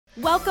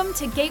Welcome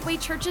to Gateway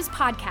Church's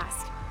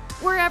podcast.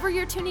 Wherever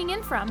you're tuning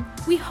in from,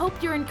 we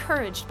hope you're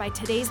encouraged by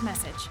today's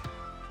message.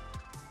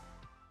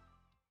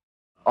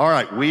 All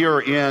right, we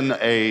are in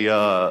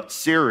a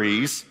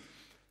series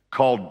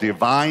called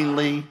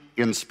Divinely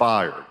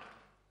Inspired.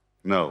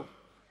 No,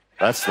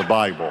 that's the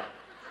Bible.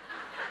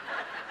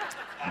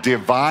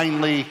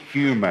 Divinely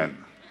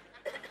Human.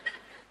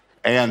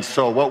 And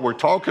so what we're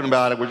talking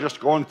about, we're just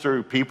going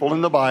through people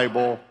in the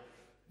Bible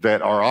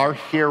that are our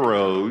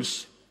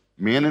heroes,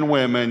 men and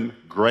women,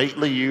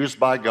 greatly used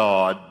by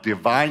God,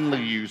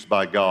 divinely used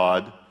by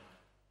God,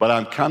 but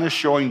I'm kind of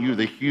showing you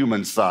the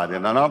human side.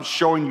 And I'm not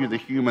showing you the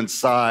human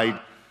side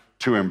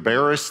to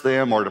embarrass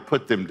them or to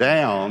put them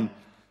down.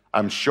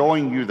 I'm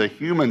showing you the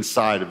human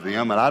side of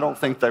them, and I don't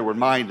think they were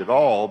mine at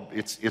all.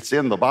 It's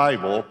in the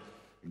Bible.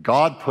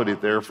 God put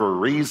it there for a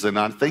reason.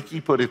 I think He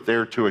put it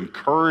there to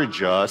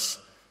encourage us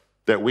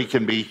that we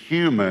can be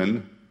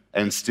human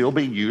and still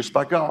be used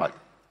by God.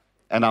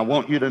 And I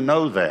want you to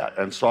know that.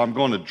 And so I'm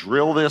going to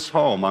drill this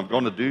home. I'm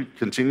going to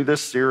continue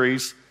this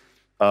series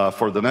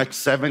for the next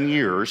 7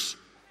 years.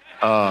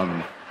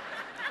 I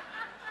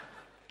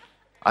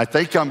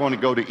think I'm going to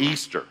go to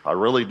Easter. I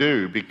really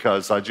do,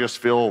 because I just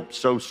feel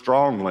so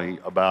strongly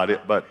about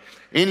it. But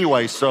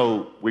anyway,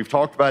 so we've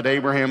talked about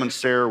Abraham and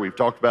Sarah. We've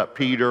talked about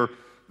Peter.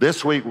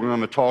 This week we're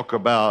going to talk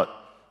about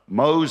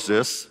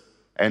Moses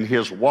and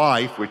his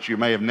wife, which you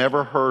may have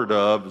never heard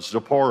of,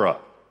 Zipporah.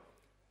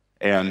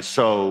 And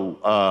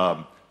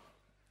so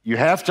you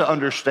have to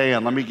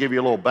understand, let me give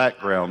you a little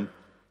background.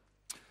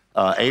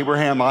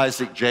 Abraham,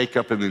 Isaac,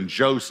 Jacob, and then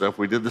Joseph.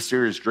 We did the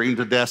series Dream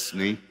to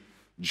Destiny.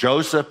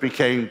 Joseph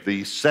became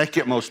the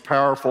second most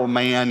powerful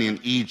man in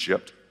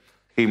Egypt.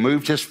 He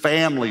moved his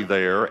family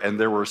there, and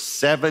there were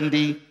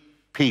 70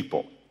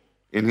 people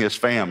in his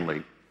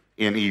family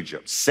in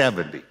Egypt,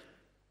 70.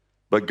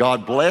 But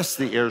God blessed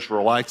the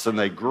Israelites, and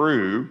they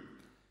grew,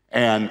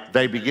 and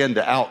they began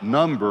to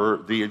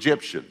outnumber the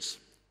Egyptians.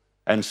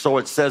 And so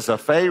it says a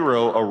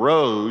Pharaoh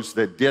arose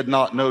that did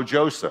not know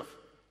Joseph.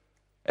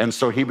 And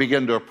so he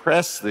began to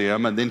oppress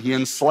them, and then he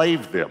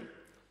enslaved them.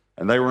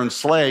 And they were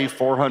enslaved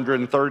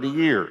 430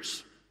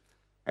 years.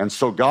 And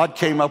so God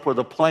came up with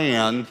a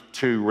plan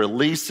to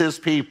release his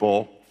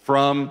people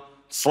from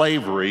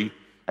slavery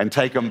and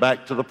take them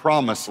back to the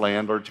promised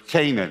land, or to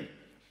Canaan.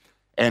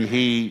 And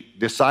he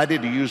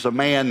decided to use a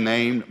man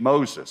named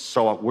Moses.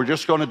 So we're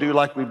just going to do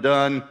like we've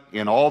done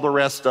in all the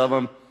rest of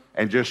them,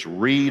 and just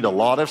read a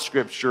lot of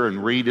scripture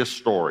and read his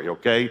story,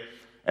 okay?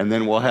 And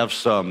then we'll have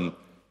some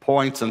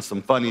points and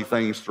some funny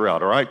things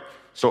throughout, all right?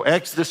 So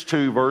Exodus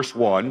 2, verse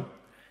 1,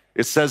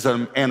 it says,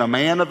 and a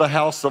man of the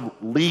house of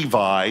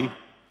Levi,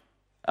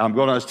 I'm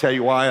going to tell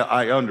you why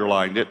I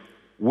underlined it,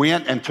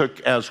 went and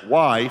took as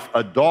wife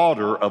a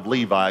daughter of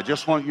Levi. I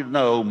just want you to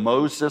know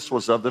Moses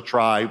was of the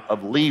tribe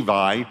of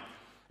Levi.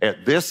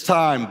 At this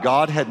time,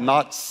 God had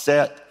not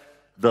set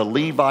the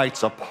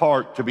Levites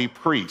apart to be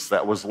priests.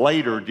 That was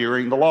later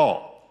during the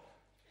law.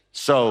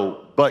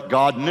 So, but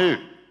God knew.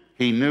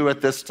 He knew at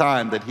this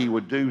time that he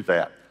would do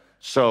that.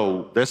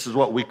 So this is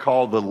what we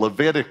call the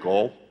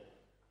Levitical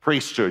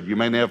priesthood. You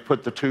may have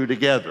put the two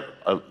together.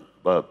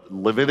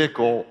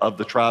 Levitical of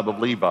the tribe of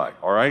Levi,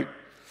 all right?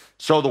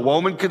 So the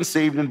woman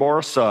conceived and bore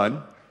a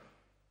son.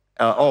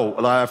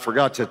 I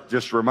forgot to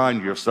just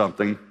remind you of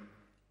something.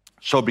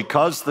 So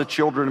because the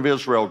children of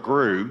Israel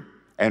grew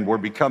and were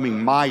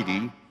becoming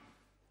mighty,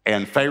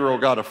 and Pharaoh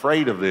got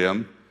afraid of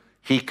them,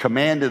 he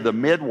commanded the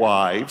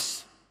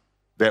midwives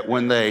that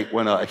when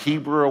a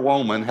Hebrew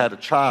woman had a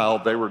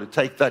child, they were to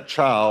take that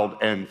child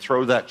and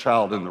throw that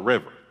child in the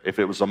river, if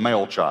it was a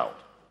male child.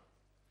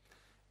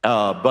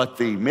 But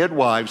the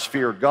midwives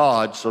feared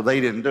God, so they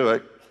didn't do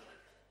it.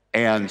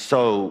 And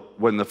so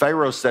when the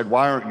Pharaoh said,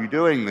 why aren't you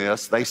doing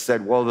this? They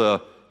said, well,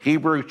 the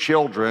Hebrew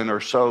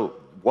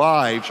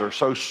wives are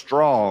so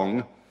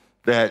strong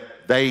that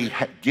they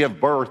give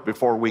birth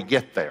before we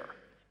get there.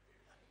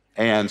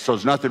 And so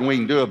there's nothing we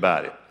can do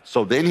about it.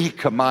 So then he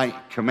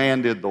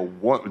commanded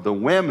the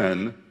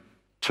women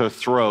to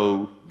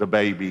throw the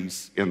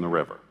babies in the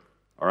river,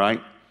 all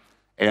right?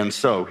 And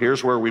so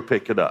here's where we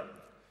pick it up.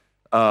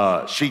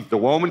 The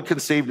woman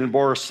conceived and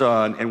bore a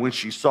son, and when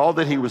she saw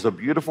that he was a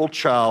beautiful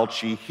child,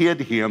 she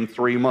hid him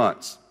 3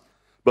 months.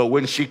 But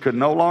when she could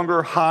no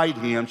longer hide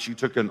him, she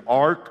took an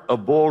ark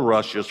of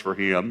bulrushes for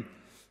him,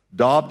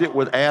 daubed it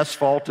with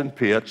asphalt and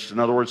pitch, in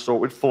other words, so it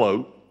would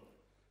float,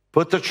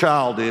 put the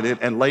child in it,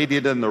 and laid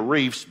it in the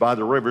reefs by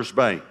the river's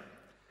bank.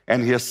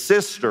 And his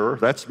sister,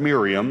 that's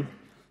Miriam,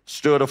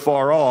 stood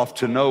afar off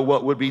to know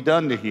what would be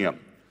done to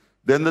him.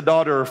 Then the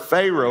daughter of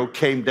Pharaoh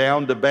came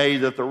down to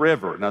bathe at the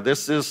river. Now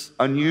this is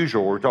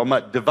unusual. We're talking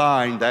about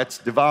divine. That's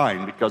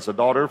divine, because the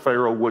daughter of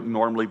Pharaoh wouldn't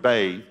normally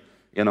bathe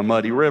in a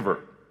muddy river.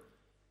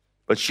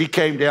 But she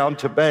came down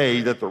to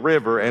bathe at the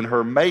river, and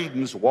her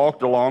maidens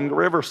walked along the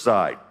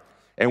riverside.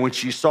 And when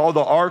she saw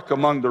the ark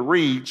among the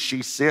reeds,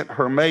 she sent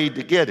her maid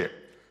to get it.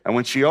 And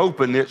when she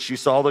opened it, she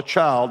saw the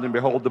child, and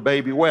behold, the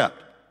baby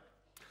wept.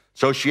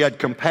 So she had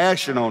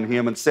compassion on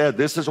him and said,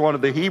 this is one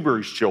of the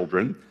Hebrews'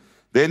 children.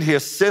 Then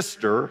his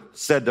sister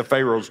said to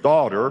Pharaoh's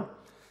daughter,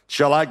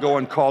 Shall I go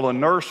and call a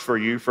nurse for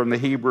you from the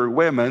Hebrew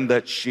women,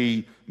 that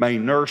she may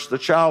nurse the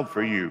child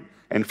for you?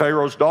 And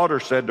Pharaoh's daughter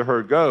said to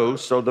her, Go.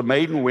 So the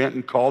maiden went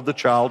and called the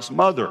child's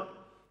mother.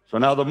 So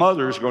now the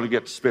mother is going to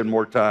get to spend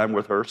more time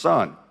with her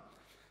son.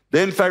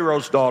 Then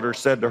Pharaoh's daughter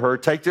said to her,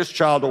 Take this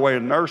child away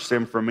and nurse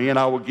him for me, and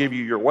I will give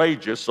you your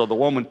wages. So the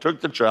woman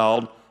took the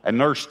child and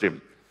nursed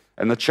him.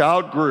 And the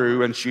child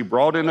grew, and she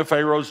brought in to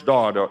Pharaoh's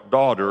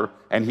daughter,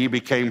 and he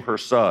became her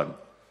son.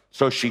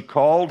 So she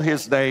called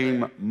his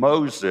name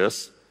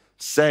Moses,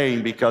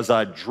 saying, Because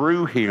I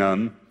drew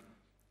him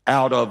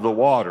out of the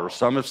water.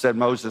 Some have said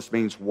Moses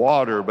means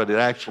water, but it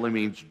actually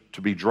means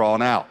to be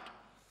drawn out.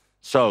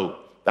 So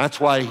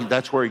that's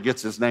where he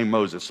gets his name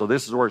Moses. So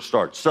this is where it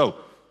starts. So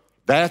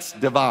that's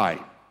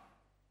divine.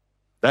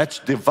 That's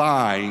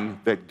divine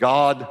that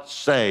God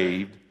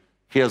saved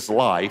his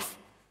life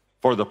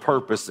for the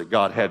purpose that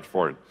God had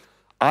for him.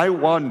 I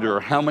wonder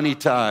how many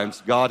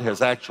times God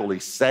has actually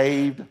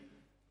saved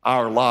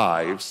our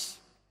lives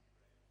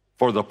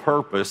for the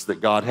purpose that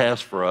God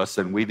has for us,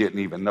 and we didn't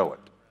even know it.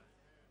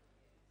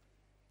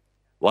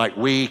 Like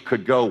we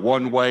could go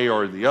one way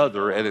or the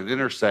other at an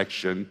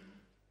intersection,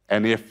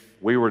 and if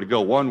we were to go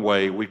one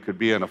way, we could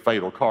be in a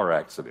fatal car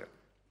accident.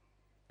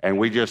 And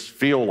we just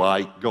feel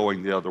like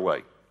going the other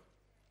way.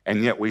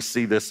 And yet we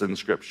see this in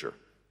Scripture.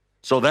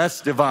 So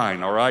that's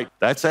divine, all right?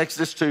 That's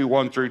Exodus 2,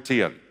 1 through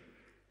 10.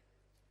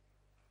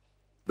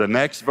 The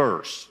next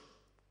verse,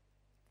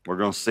 we're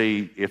going to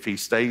see if he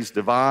stays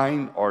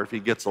divine or if he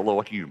gets a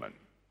little human.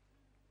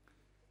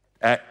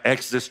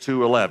 Exodus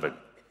 2:11.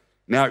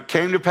 Now it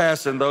came to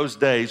pass in those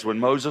days when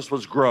Moses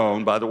was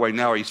grown, by the way,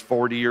 now he's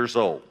 40 years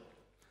old,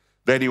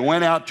 that he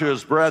went out to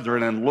his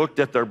brethren and looked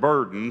at their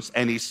burdens,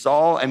 and he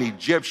saw an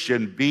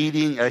Egyptian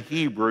beating a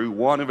Hebrew,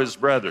 one of his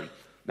brethren.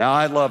 Now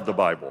I love the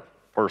Bible,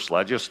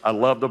 personally. I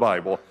love the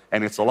Bible,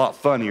 and it's a lot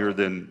funnier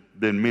than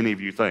many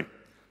of you think.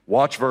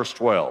 Watch verse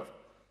 12.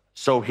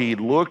 So he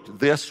looked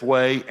this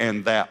way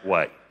and that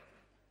way.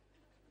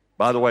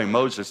 By the way,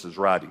 Moses is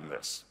writing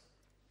this.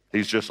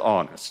 He's just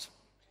honest.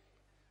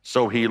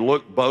 So he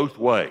looked both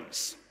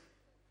ways.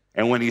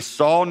 And when he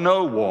saw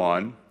no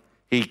one,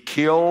 he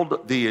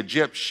killed the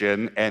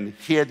Egyptian and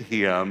hid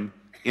him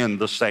in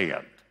the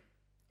sand.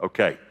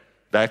 Okay,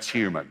 that's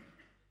human.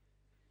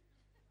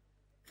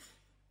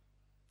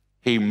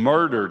 He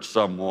murdered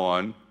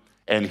someone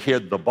and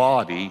hid the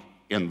body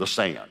in the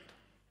sand.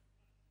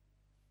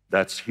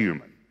 That's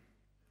human.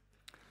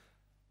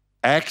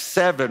 Acts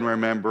 7,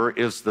 remember,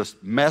 is the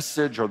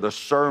message or the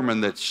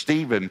sermon that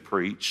Stephen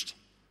preached,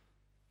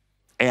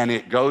 and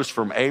it goes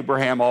from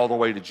Abraham all the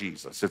way to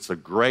Jesus. It's a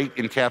great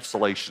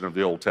encapsulation of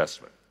the Old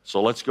Testament.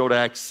 So let's go to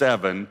Acts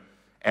 7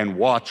 and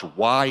watch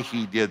why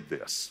he did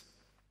this.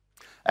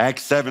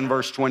 Acts 7,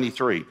 verse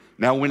 23.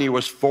 Now when he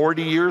was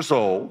 40 years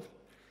old,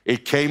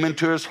 it came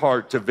into his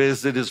heart to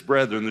visit his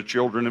brethren, the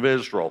children of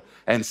Israel.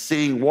 And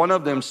seeing one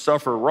of them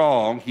suffer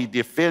wrong, he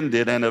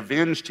defended and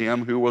avenged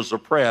him who was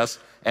oppressed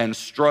and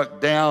struck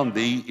down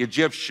the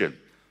Egyptian.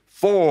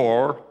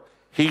 For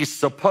he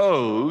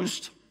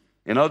supposed,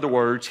 in other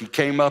words, he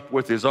came up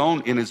with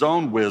in his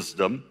own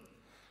wisdom,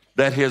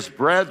 that his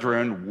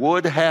brethren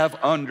would have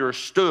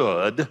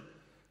understood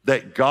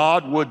that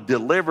God would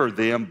deliver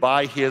them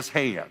by his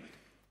hand.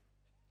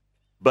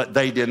 But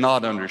they did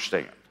not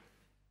understand.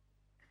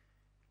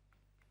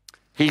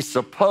 He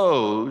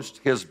supposed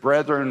his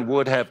brethren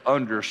would have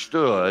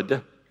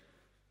understood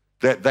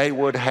that they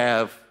would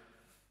have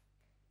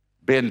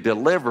been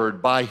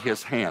delivered by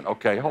his hand.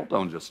 Okay, hold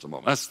on just a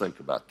moment. Let's think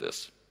about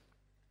this.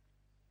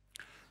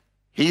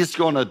 He's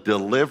going to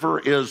deliver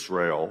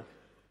Israel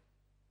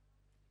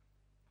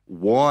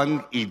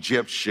one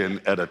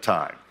Egyptian at a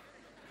time.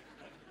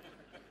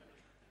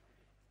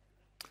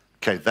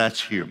 Okay,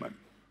 that's human.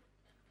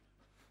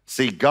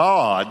 See,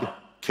 God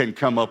can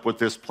come up with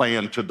this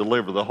plan to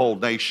deliver the whole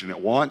nation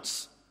at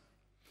once,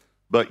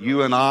 but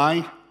you and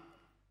I,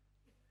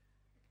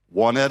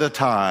 one at a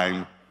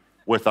time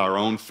with our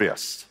own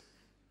fist.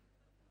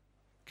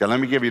 Okay, let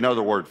me give you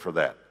another word for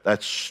that.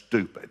 That's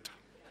stupid.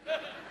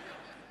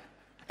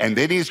 And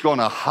then he's going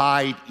to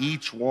hide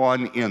each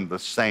one in the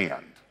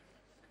sand.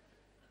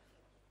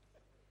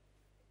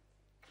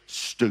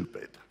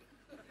 Stupid.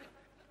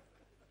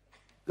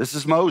 This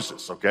is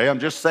Moses, okay? I'm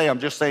just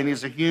saying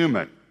he's a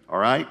human, all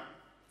right?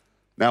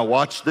 Now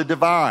watch the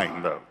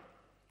divine, though.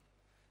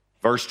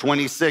 Verse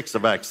 26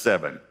 of Acts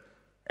 7.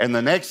 And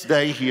the next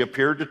day he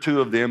appeared to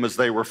two of them as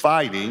they were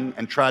fighting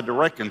and tried to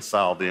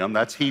reconcile them,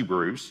 that's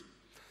Hebrews,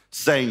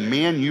 saying,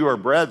 Men, you are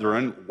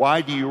brethren,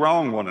 why do you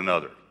wrong one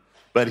another?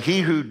 But he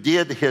who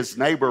did his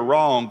neighbor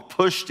wrong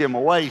pushed him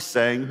away,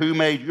 saying, Who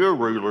made you a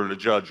ruler and a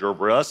judge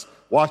over us?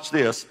 Watch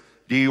this.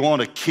 Do you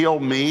want to kill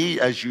me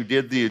as you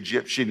did the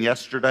Egyptian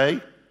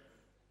yesterday?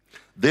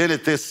 Then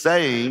at this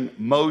saying,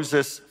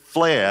 Moses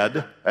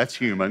fled, that's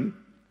human,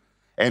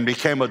 and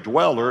became a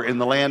dweller in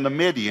the land of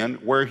Midian,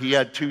 where he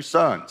had two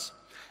sons.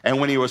 And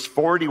when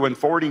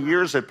 40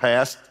 years had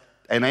passed,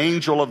 an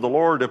angel of the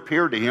Lord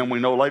appeared to him. We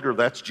know later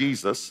that's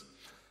Jesus.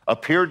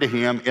 Appeared to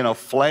him in a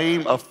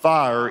flame of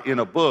fire in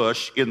a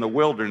bush in the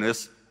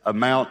wilderness of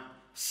Mount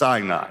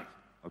Sinai.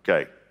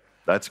 Okay,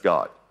 that's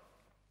God.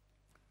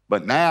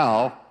 But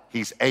now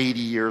he's 80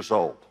 years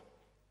old.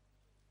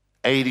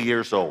 80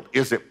 years old.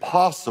 Is it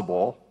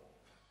possible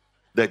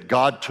that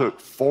God took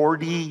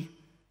 40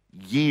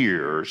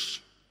 years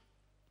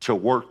to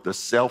work the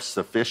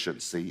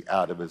self-sufficiency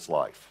out of his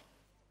life?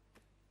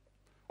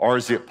 Or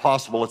is it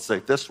possible, let's say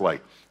it this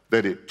way,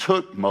 that it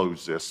took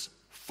Moses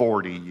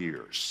 40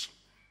 years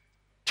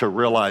to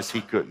realize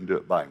he couldn't do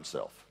it by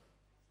himself?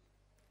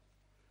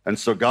 And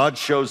so God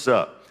shows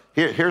up.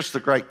 Here's the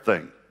great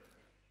thing.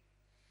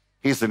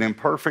 He's an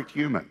imperfect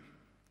human.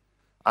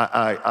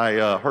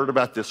 I heard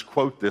about this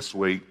quote this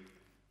week,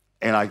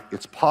 and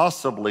it's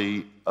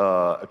possibly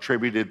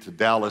attributed to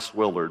Dallas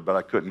Willard, but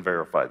I couldn't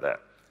verify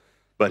that.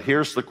 But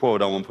here's the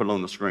quote. I want to put it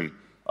on the screen.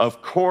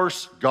 Of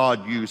course,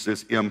 God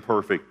uses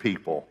imperfect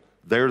people.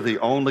 They're the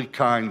only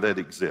kind that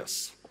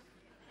exists.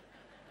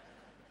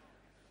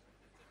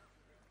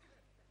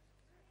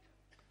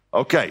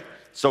 Okay,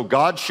 so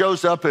God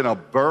shows up in a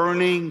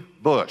burning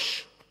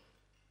bush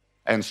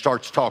and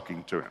starts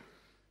talking to him.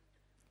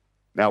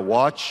 Now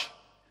watch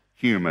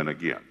human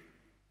again.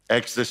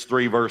 Exodus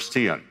 3, verse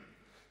 10.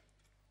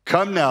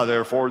 Come now,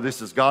 therefore,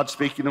 this is God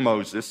speaking to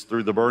Moses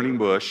through the burning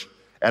bush,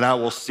 and I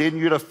will send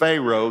you to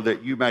Pharaoh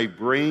that you may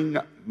bring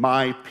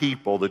my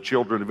people, the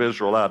children of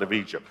Israel, out of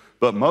Egypt.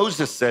 But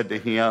Moses said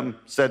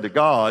to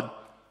God,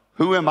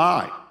 who am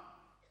I?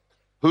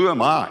 Who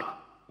am I?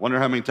 Wonder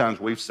how many times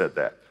we've said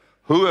that.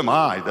 Who am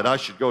I that I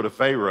should go to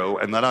Pharaoh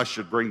and that I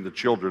should bring the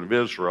children of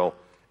Israel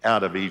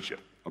out of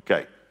Egypt?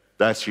 Okay,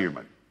 that's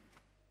human.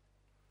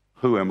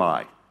 Who am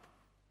I?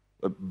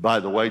 By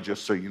the way,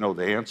 just so you know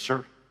the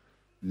answer,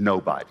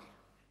 nobody.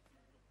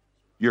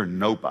 You're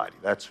nobody.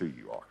 That's who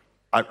you are.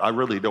 I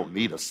really don't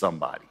need a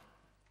somebody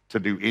to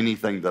do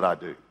anything that I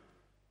do.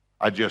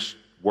 I just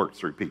work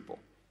through people.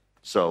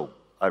 So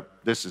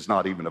this is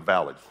not even a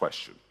valid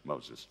question,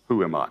 Moses.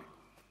 Who am I?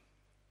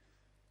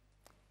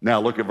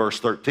 Now look at verse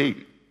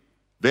 13.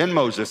 Then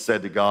Moses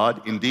said to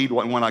God, indeed,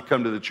 when I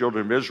come to the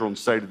children of Israel and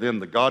say to them,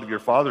 the God of your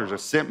fathers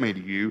has sent me to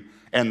you,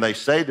 and they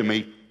say to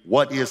me,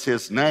 what is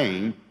his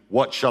name?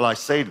 What shall I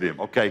say to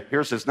them? Okay,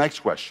 here's his next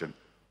question.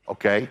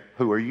 Okay,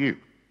 who are you?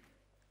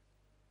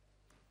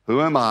 Who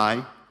am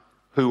I?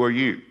 Who are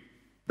you?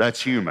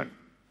 That's human.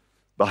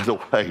 By the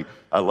way,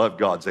 I love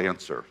God's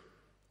answer.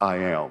 I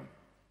am.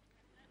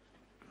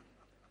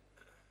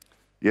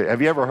 Yeah,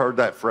 have you ever heard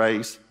that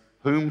phrase?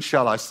 Whom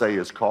shall I say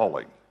is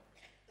calling?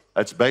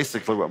 That's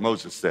basically what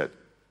Moses said.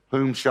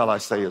 Whom shall I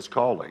say is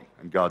calling?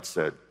 And God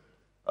said,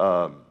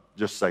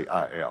 just say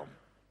I am.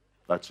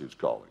 That's who's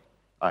calling.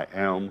 I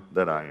am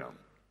that I am.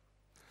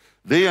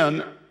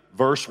 Then,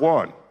 verse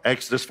 1,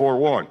 Exodus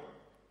 4:1.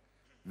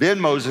 Then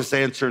Moses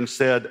answered and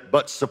said,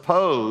 but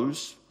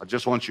suppose, I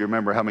just want you to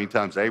remember how many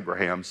times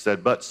Abraham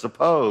said, but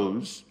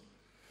suppose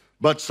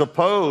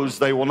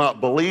they will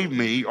not believe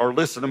me or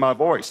listen to my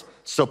voice.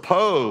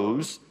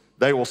 Suppose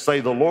they will say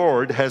the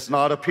Lord has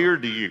not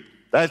appeared to you.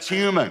 That's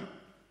human.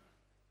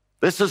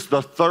 This is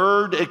the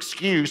third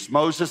excuse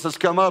Moses has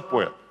come up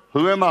with.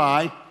 Who am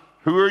I?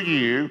 Who are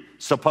you?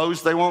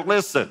 Suppose they won't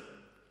listen.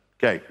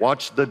 Okay,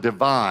 watch the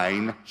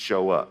divine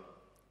show up.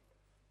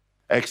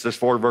 Exodus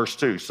 4, verse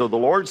 2. So the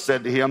Lord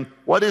said to him,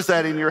 what is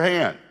that in your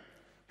hand?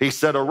 He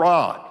said, a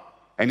rod.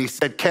 And he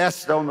said,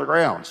 cast it on the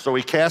ground. So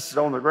he cast it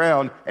on the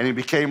ground, and it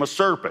became a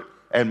serpent.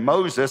 And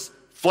Moses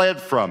fled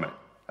from it.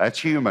 That's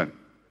human.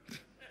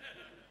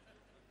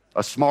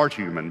 A smart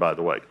human, by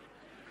the way.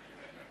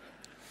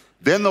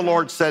 Then the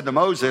Lord said to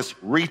Moses,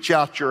 reach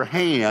out your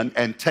hand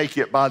and take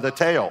it by the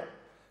tail.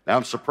 Now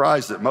I'm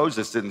surprised that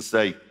Moses didn't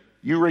say,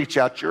 you reach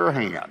out your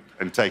hand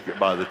and take it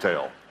by the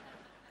tail.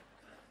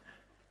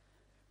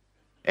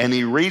 And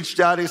he reached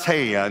out his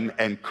hand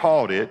and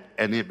caught it,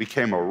 and it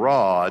became a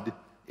rod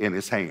in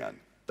his hand.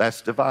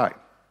 That's divine.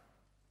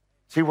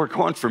 See, we're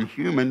going from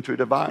human to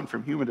divine,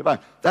 from human to divine.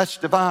 That's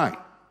divine.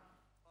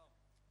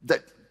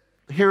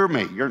 Hear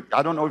me.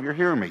 I don't know if you're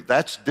hearing me.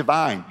 That's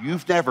divine.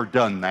 You've never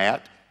done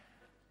that.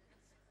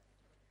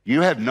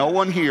 You have no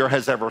one here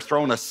has ever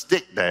thrown a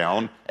stick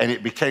down and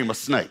it became a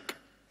snake.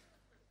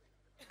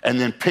 And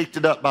then picked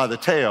it up by the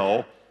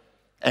tail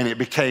and it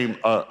became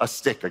a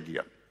stick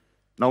again.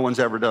 No one's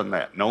ever done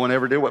that. No one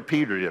ever did what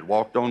Peter did,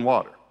 walked on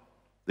water.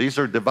 These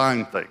are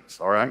divine things,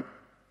 all right?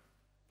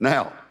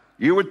 Now,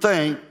 you would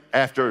think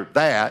after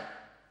that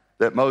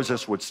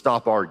Moses would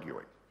stop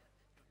arguing.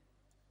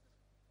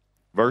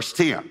 Verse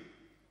 10.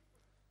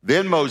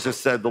 Then Moses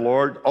said to the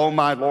Lord, oh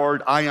my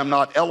Lord, I am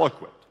not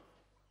eloquent.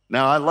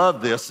 Now, I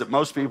love this that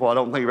most people I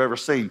don't think have ever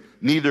seen.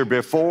 Neither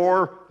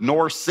before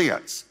nor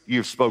since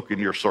you've spoken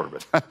your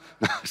servant.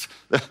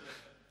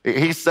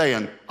 He's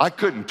saying, I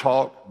couldn't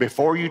talk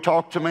before you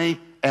talked to me,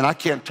 and I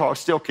can't talk,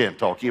 still can't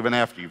talk even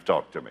after you've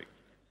talked to me.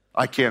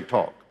 I can't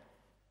talk.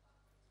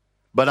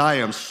 But I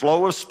am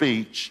slow of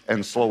speech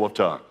and slow of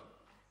tongue.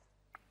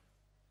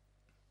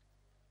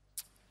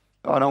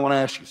 Oh, I want to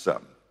ask you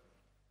something.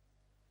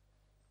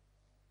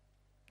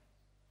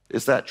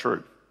 Is that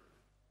true?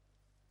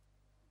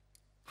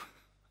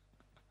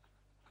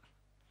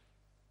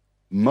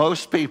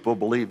 Most people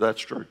believe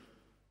that's true.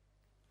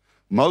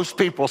 Most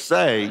people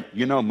say,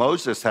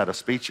 Moses had a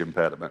speech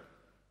impediment.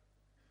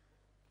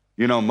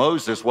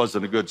 Moses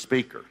wasn't a good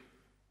speaker.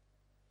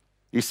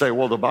 You say,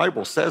 well, the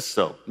Bible says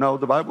so. No,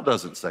 the Bible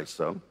doesn't say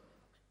so.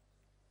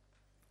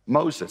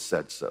 Moses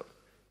said so.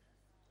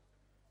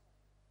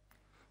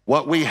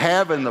 What we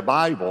have in the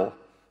Bible,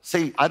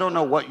 see, I don't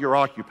know what your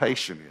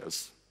occupation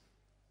is.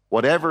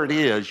 Whatever it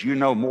is, you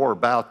know more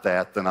about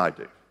that than I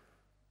do.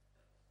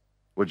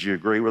 Would you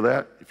agree with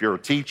that? If you're a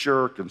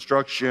teacher,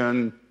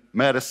 construction,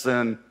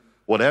 medicine,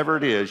 whatever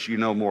it is, you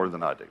know more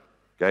than I do,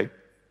 okay?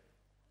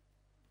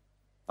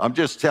 I'm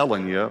just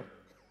telling you,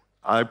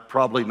 I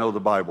probably know the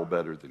Bible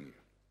better than you.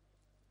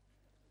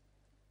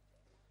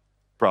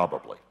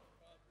 Probably.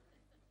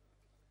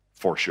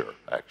 For sure,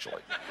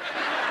 actually.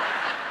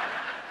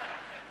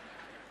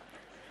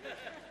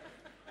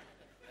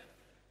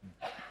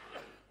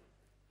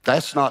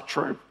 That's not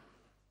true.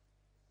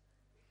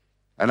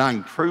 And I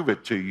can prove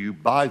it to you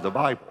by the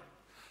Bible.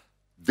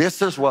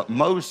 This is what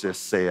Moses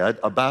said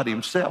about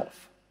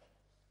himself.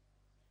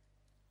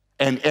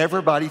 And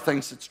everybody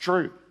thinks it's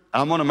true.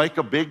 I'm going to make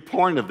a big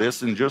point of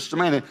this in just a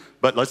minute,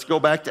 but let's go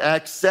back to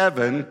Acts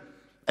 7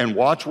 and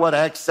watch what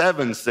Acts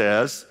 7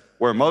 says,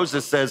 where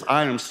Moses says,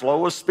 I am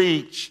slow of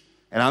speech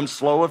and I'm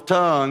slow of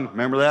tongue.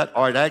 Remember that?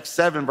 All right, Acts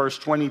 7, verse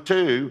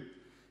 22.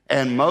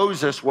 And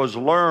Moses was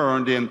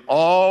learned in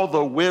all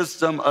the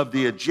wisdom of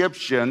the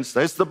Egyptians,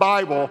 that's the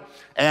Bible,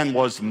 and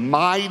was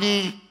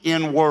mighty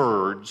in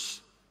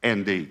words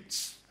and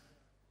deeds.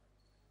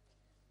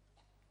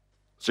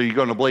 So you're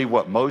going to believe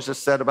what Moses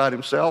said about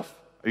himself,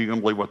 or are you going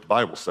to believe what the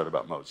Bible said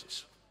about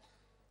Moses?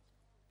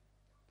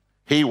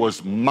 He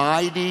was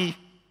mighty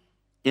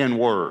in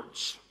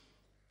words.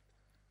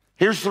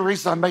 Here's the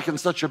reason I'm making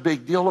such a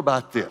big deal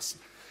about this,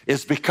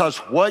 is because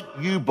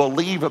what you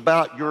believe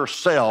about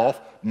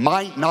yourself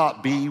might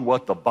not be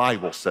what the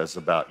Bible says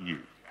about you.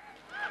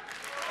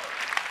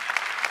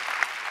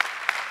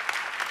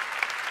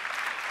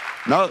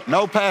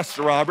 No,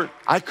 Pastor Robert,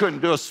 I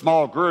couldn't do a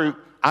small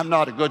group. I'm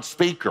not a good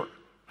speaker.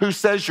 Who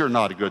says you're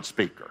not a good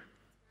speaker?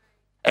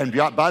 And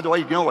by the way,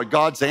 you know what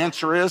God's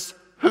answer is?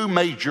 Who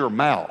made your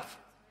mouth?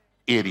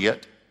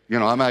 Idiot. He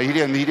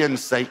didn't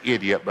say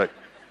idiot, but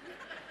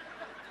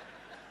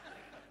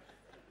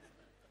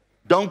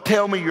don't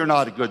tell me you're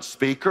not a good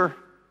speaker.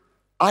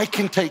 I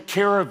can take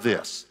care of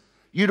this.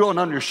 You don't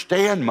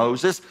understand,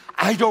 Moses.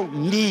 I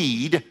don't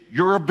need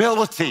your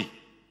ability.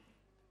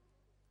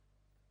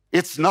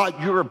 It's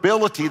not your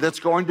ability that's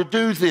going to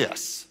do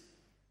this.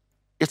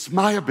 It's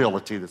my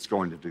ability that's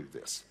going to do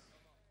this.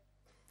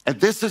 And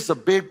this is a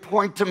big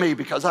point to me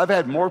because I've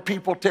had more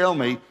people tell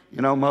me,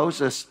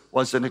 Moses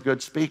wasn't a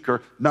good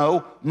speaker.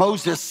 No,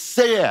 Moses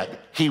said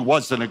he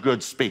wasn't a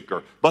good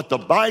speaker, but the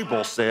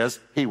Bible says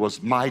he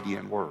was mighty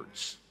in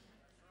words.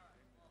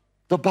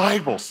 The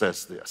Bible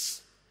says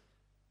this.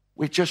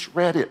 We just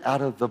read it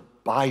out of the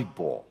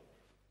Bible.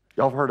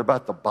 Y'all heard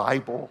about the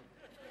Bible?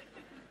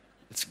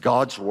 It's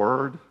God's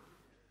word.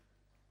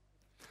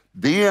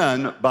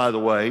 Then, by the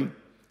way,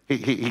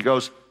 he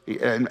goes,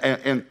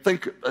 and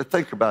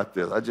think about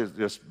this. I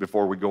just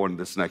before we go into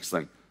this next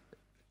thing.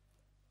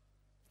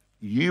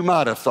 You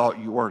might have thought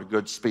you weren't a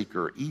good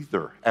speaker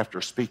either after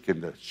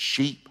speaking to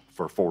sheep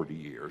for 40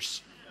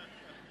 years.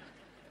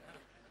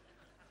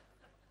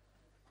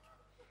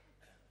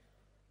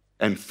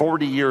 And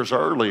 40 years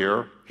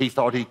earlier, he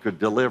thought he could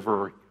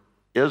deliver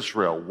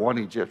Israel one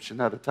Egyptian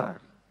at a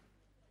time.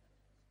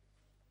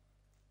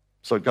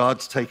 So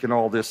God's taken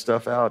all this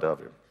stuff out of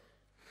him.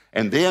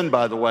 And then,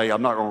 by the way,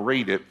 I'm not going to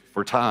read it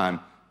for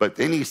time, but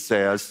then he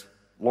says,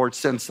 Lord,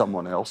 send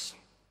someone else.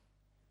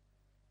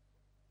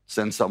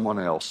 Send someone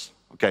else.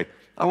 Okay,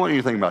 I want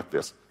you to think about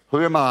this.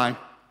 Who am I?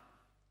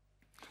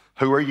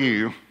 Who are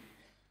you?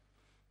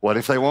 What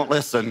if they won't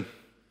listen?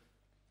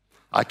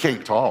 I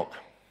can't talk.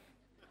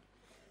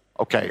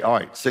 Okay, all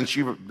right, since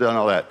you've done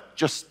all that,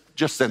 just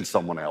send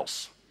someone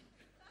else.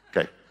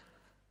 Okay,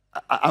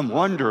 I'm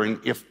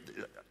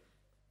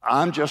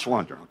just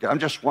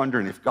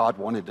wondering if God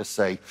wanted to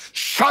say,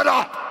 shut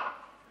up!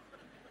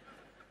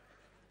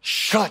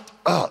 Shut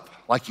up!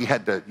 Like he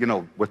had to,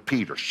 with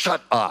Peter,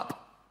 shut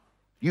up.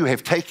 You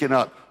have taken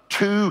up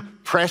 2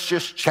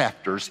 precious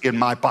chapters in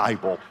my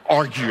Bible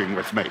arguing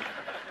with me.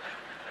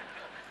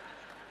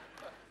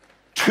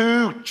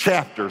 2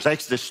 chapters,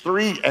 Exodus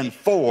 3 and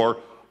 4,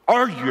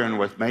 arguing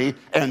with me,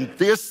 and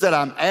this that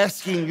I'm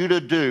asking you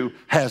to do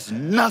has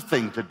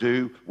nothing to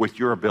do with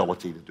your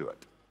ability to do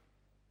it.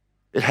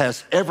 It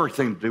has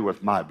everything to do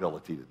with my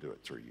ability to do it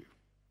through you.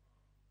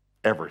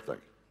 Everything.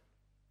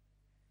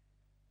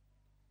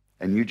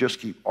 And you just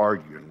keep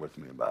arguing with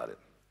me about it.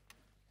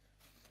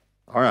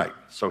 All right,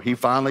 so he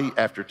finally,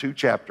 after 2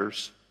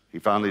 chapters, he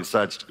finally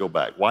decides to go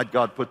back. Why'd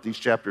God put these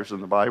chapters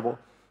in the Bible?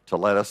 To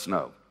let us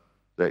know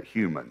that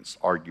humans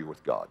argue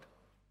with God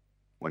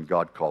when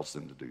God calls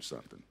them to do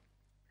something.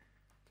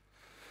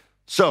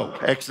 So,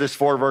 Exodus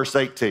 4, verse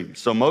 18.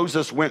 So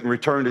Moses went and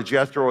returned to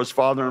Jethro, his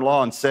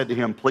father-in-law, and said to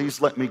him,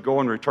 please let me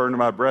go and return to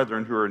my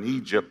brethren who are in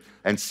Egypt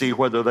and see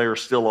whether they are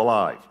still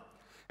alive.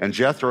 And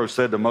Jethro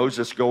said to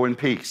Moses, go in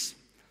peace.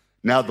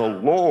 Now the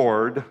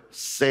Lord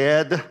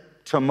said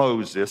to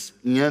Moses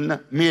in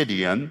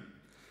Midian,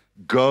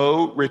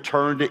 go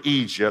return to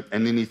Egypt.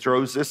 And then he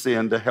throws this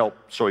in to help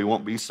so he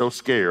won't be so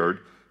scared.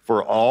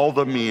 For all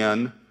the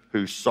men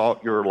who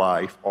sought your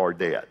life are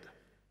dead.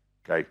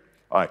 Okay,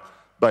 all right.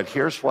 But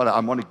here's what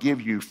I'm going to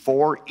give you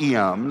 4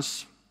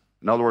 M's.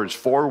 In other words,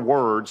 4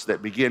 words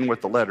that begin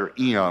with the letter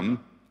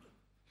M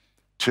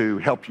to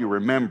help you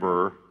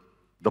remember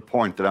the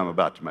point that I'm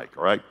about to make,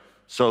 all right?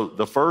 So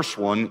the first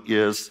one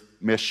is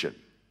mission.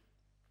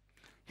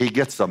 He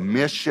gets a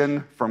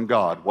mission from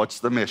God. What's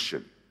the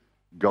mission?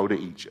 Go to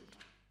Egypt.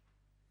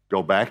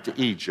 Go back to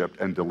Egypt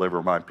and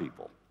deliver my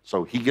people.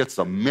 So he gets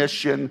a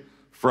mission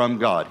from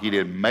God. He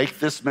didn't make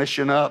this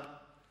mission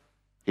up.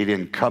 He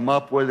didn't come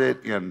up with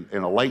it in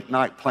a late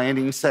night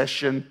planning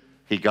session.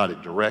 He got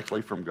it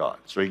directly from God.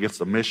 So he gets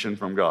a mission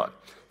from God.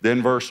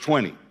 Then verse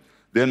 20.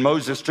 Then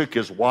Moses took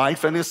his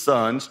wife and his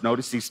sons.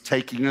 Notice he's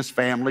taking his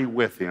family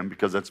with him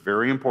because that's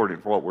very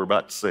important for what we're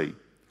about to see.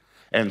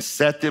 And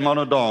set them on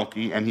a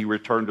donkey, and he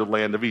returned to the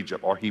land of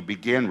Egypt. Or he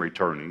began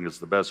returning is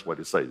the best way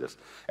to say this.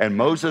 And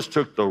Moses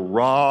took the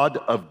rod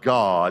of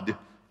God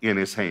in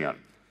his hand.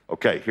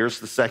 Okay, here's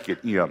the second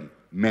M,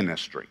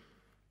 ministry.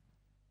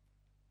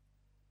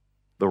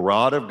 The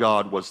rod of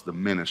God was the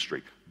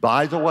ministry.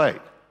 By the way,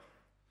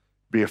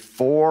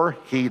 before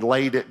he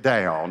laid it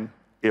down,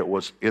 it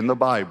was in the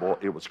Bible,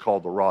 it was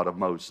called the rod of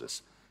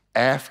Moses.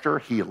 After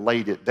he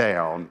laid it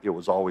down, it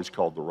was always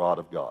called the rod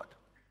of God.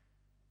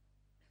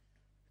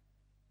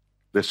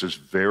 This is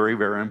very,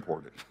 very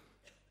important.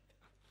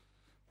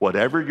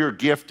 Whatever your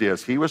gift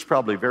is, he was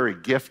probably very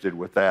gifted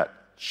with that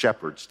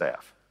shepherd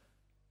staff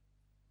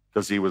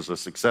because he was a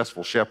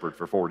successful shepherd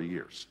for 40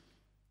 years.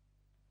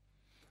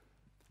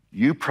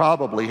 You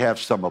probably have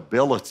some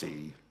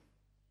ability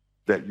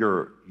that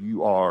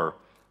you are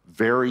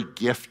very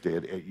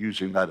gifted at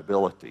using that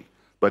ability,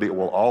 but it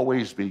will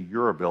always be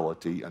your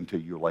ability until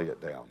you lay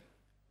it down.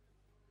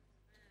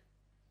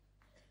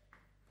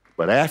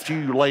 But after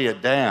you lay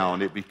it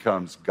down, it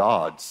becomes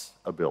God's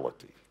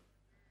ability.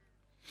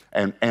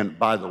 And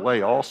by the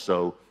way,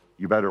 also,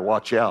 you better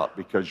watch out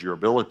because your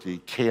ability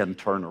can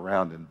turn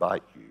around and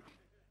bite you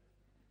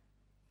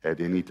at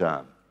any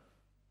time.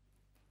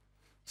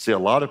 See, a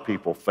lot of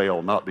people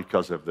fail not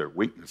because of their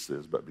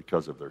weaknesses, but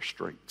because of their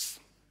strengths.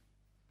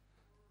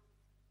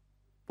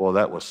 Boy,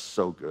 that was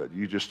so good.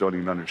 You just don't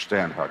even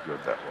understand how good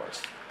that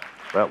was.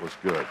 That was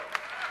good.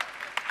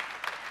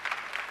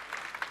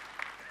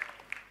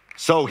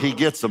 So he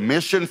gets a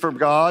mission from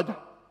God,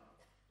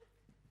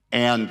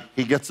 and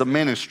he gets a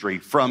ministry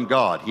from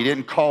God. He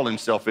didn't call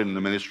himself into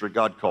the ministry.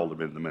 God called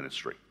him into the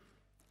ministry.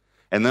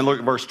 And then look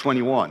at verse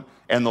 21.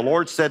 And the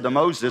Lord said to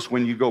Moses,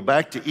 when you go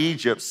back to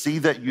Egypt, see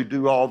that you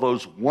do all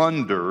those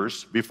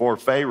wonders before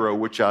Pharaoh,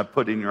 which I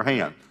put in your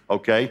hand.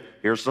 Okay,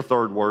 here's the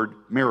third word,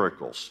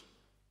 miracles.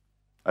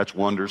 That's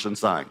wonders and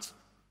signs.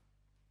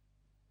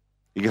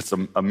 He gets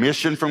a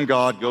mission from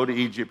God, go to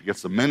Egypt. He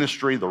gets a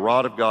ministry, the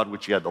rod of God,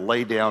 which he had to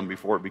lay down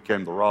before it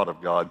became the rod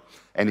of God.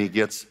 And he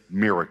gets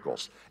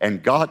miracles.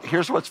 And God,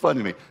 here's what's funny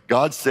to me.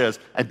 God says,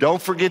 and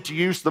don't forget to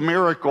use the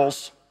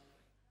miracles.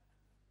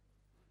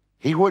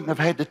 He wouldn't have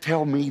had to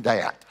tell me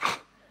that.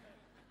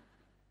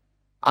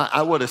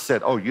 I would have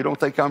said, oh, you don't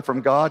think I'm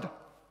from God?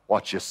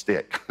 Watch your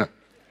stick.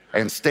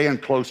 And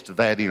stand close to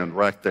that end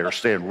right there.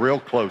 Stand real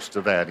close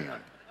to that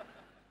end.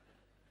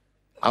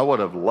 I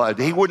would have loved,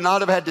 he would not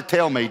have had to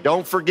tell me,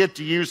 don't forget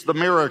to use the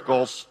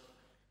miracles.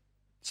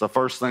 It's the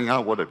first thing I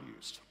would have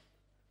used.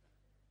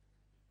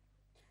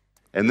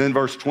 And then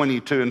verse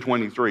 22 and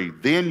 23,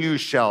 then you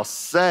shall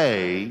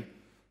say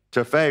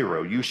to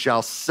Pharaoh,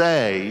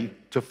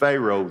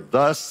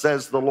 thus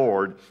says the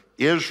Lord,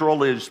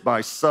 Israel is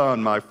my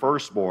son, my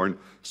firstborn.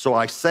 So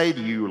I say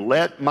to you,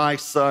 let my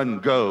son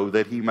go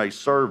that he may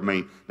serve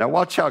me. Now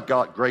watch how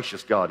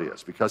gracious God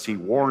is, because he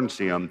warns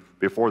him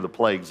before the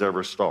plagues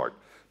ever start.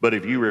 But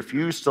if you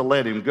refuse to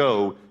let him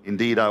go,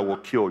 indeed I will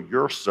kill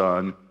your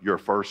son, your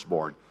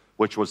firstborn,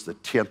 which was the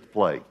 10th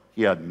plague.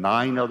 He had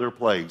 9 other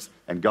plagues,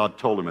 and God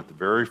told him at the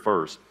very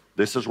first,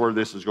 this is where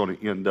this is going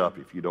to end up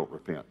if you don't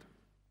repent.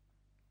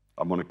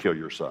 I'm going to kill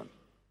your son.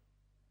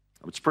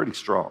 It's pretty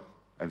strong,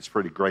 and it's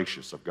pretty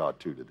gracious of God,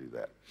 too, to do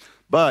that.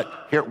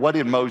 But here, what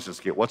did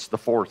Moses get? What's the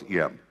fourth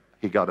M?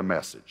 He got a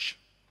message.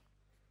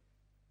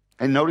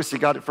 And notice he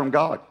got it from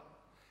God.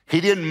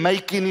 He didn't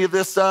make any of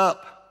this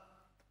up.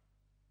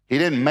 He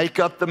didn't make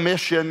up the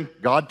mission.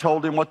 God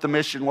told him what the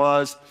mission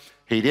was.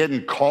 He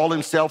didn't call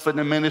himself in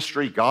the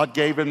ministry. God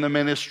gave him the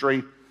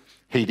ministry.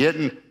 He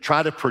didn't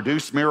try to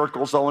produce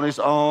miracles on his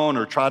own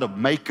or try to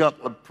make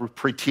up,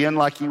 pretend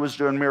like he was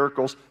doing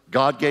miracles.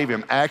 God gave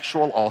him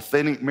actual,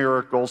 authentic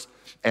miracles,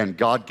 and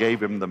God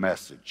gave him the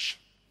message.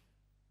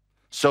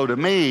 So to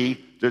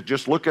me,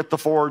 just look at the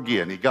 4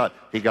 again. He got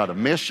a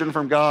mission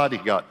from God. He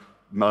got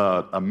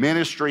a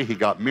ministry. He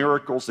got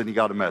miracles, and he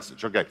got a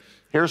message. Okay,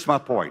 here's my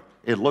point.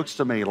 It looks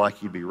to me like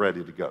he'd be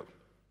ready to go.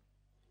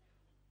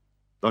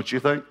 Don't you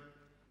think?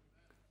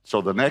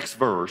 So the next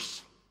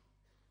verse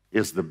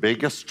is the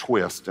biggest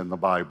twist in the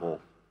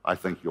Bible I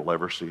think you'll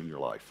ever see in your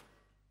life.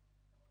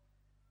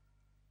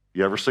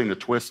 You ever seen a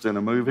twist in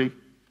a movie?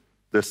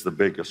 This is the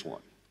biggest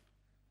one.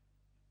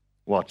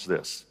 Watch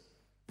this.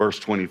 Verse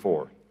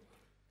 24.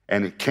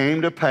 And it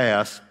came to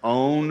pass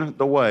on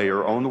the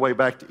way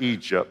back to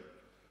Egypt,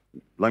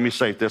 let me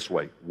say it this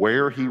way,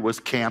 where he was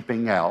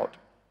camping out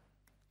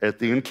at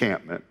the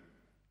encampment,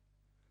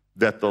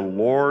 that the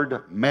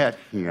Lord met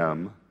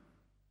him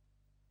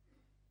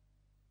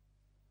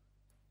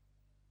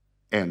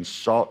and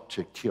sought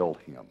to kill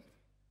him.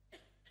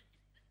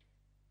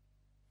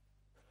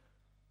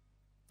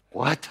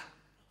 What?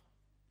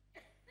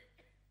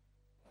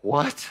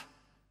 What?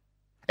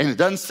 And it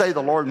doesn't say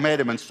the Lord met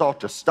him and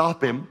sought to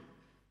stop him.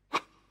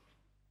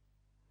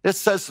 It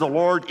says the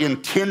Lord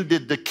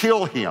intended to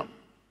kill him.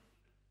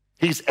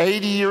 He's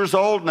 80 years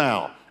old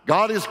now.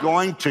 God is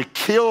going to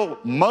kill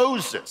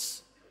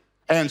Moses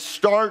and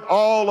start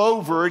all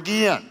over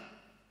again.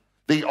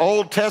 The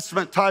Old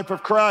Testament type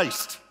of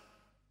Christ.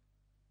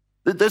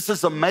 This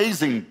is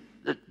amazing.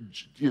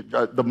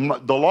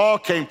 The law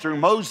came through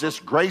Moses.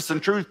 Grace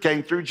and truth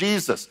came through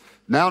Jesus.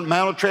 Now,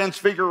 Mount of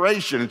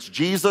Transfiguration, it's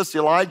Jesus,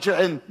 Elijah,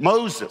 and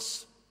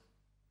Moses.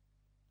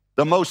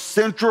 The most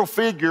central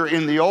figure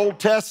in the Old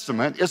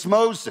Testament is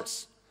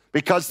Moses,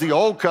 because the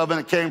Old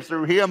Covenant came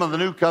through him and the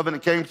New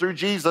Covenant came through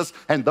Jesus,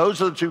 and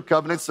those are the two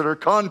covenants that are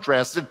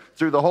contrasted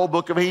through the whole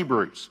book of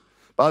Hebrews.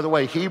 By the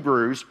way,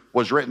 Hebrews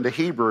was written to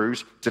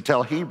Hebrews to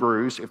tell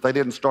Hebrews if they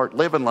didn't start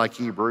living like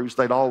Hebrews,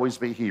 they'd always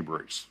be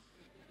Hebrews.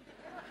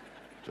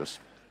 Just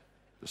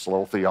a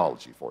little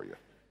theology for you.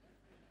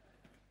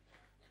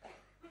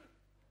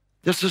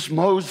 This is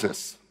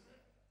Moses.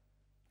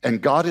 And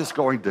God is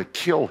going to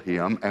kill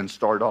him and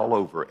start all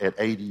over at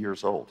 80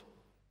 years old.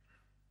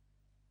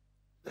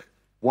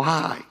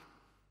 Why?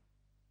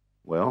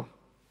 Well,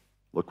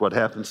 look what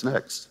happens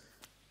next.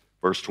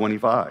 Verse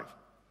 25.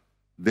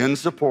 Then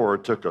Zipporah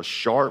took a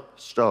sharp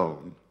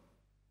stone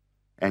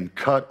and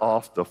cut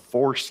off the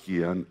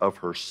foreskin of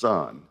her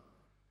son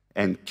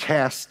and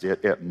cast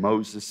it at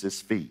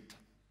Moses' feet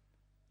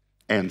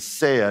and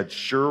said,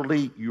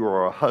 surely you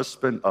are a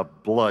husband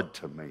of blood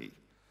to me.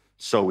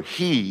 So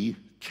he,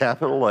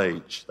 capital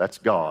H, that's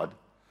God,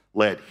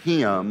 let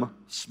him,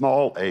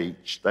 small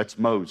h, that's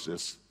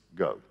Moses,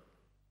 go.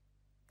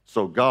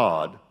 So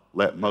God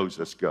let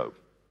Moses go.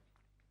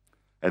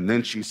 And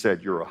then she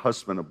said, you're a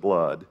husband of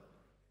blood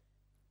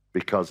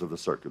because of the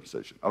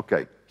circumcision.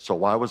 Okay, so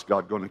why was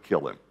God going to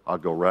kill him? I'll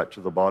go right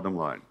to the bottom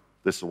line.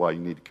 This is why you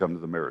need to come to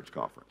the marriage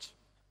conference.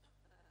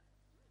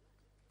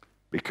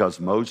 Because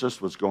Moses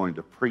was going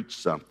to preach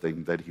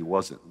something that he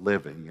wasn't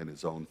living in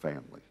his own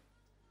family.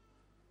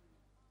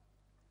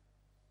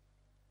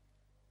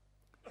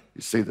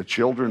 You see, the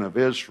children of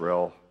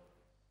Israel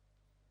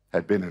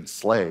had been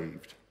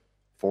enslaved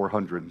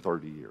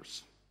 430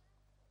 years.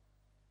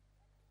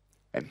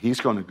 And he's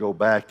going to go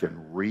back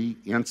and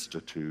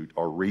reinstitute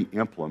or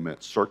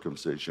re-implement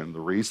circumcision. The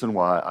reason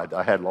why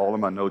I had all of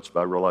my notes,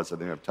 but I realized I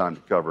didn't have time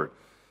to cover it,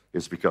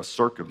 is because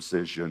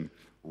circumcision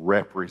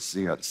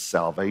represents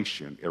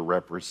salvation. It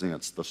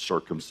represents the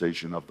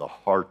circumcision of the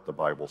heart, the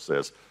Bible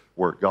says,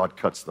 where God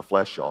cuts the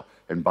flesh off.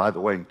 And by the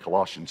way, in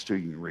Colossians 2,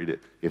 you can read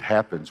it, it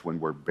happens when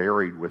we're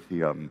buried with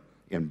him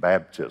in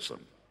baptism,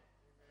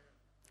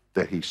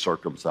 that he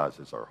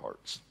circumcises our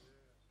hearts.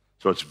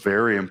 So it's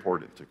very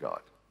important to God.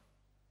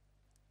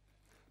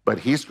 But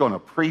he's going to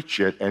preach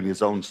it, and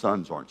his own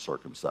sons aren't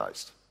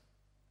circumcised.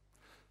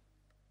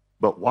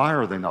 But why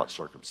are they not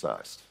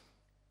circumcised?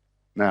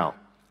 Now,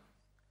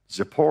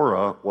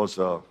 Zipporah was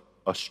a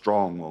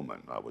strong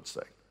woman, I would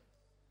say,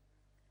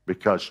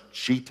 because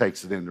she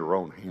takes it into her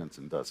own hands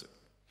and does it.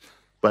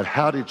 But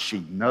how did she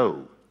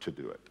know to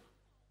do it?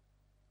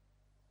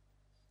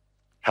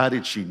 How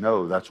did she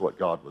know that's what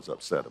God was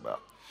upset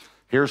about?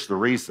 Here's the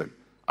reason.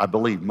 I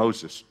believe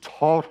Moses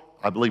told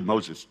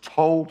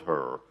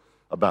her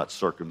about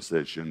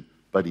circumcision,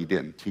 but he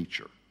didn't teach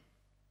her.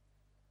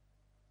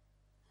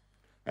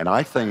 And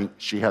I think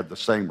she had the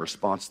same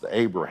response that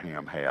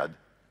Abraham had.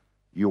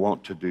 You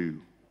want to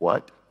do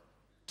what?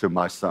 To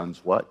my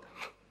son's what?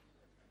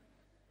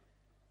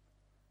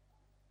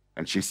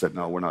 And she said,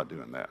 no, we're not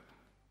doing that.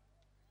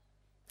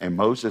 And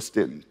Moses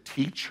didn't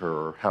teach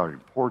her how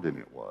important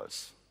it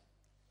was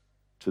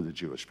to the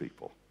Jewish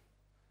people.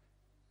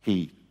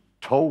 He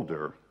told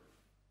her,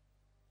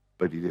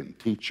 but he didn't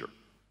teach her.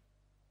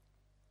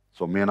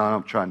 So men,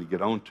 I'm trying to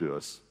get on to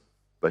us,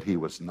 but he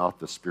was not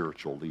the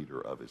spiritual leader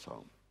of his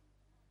home.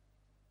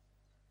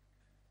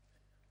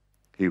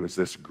 He was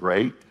this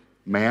great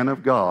man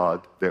of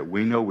God that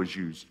we know was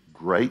used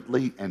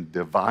greatly and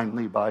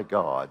divinely by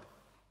God,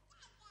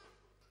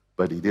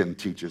 but he didn't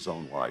teach his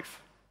own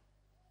wife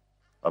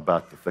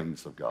about the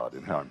things of God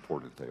and how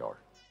important they are.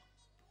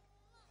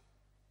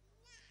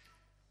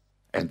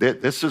 And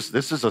this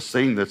is a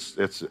scene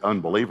that's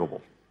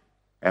unbelievable.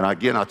 And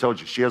again, I told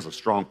you, she has a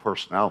strong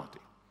personality.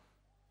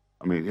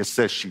 I mean, it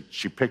says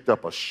she picked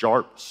up a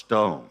sharp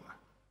stone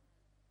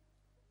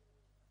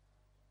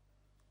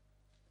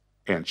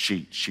and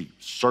she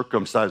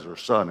circumcised her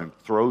son and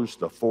throws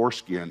the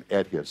foreskin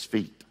at his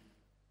feet.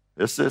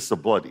 This is a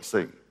bloody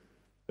scene.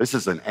 This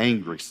is an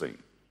angry scene.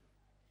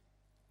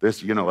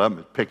 This,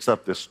 picks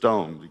up this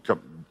stone. You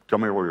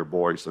come here with your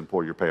boys and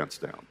pull your pants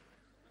down.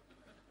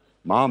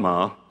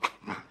 Mama.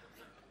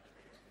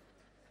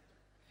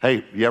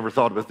 Hey, you ever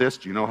thought about this?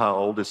 Do you know how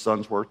old his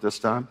sons were at this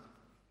time?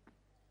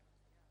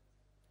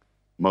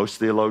 Most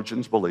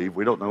theologians believe,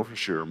 we don't know for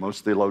sure,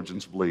 most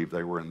theologians believe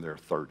they were in their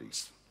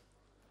 30s.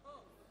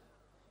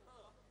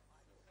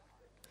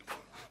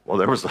 Well,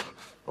 there was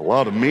a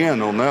lot of men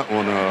on that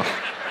one.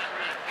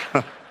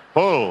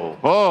 Ho,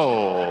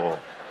 ho,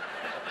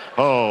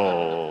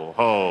 ho,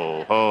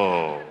 ho,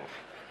 ho,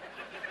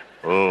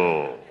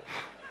 ho.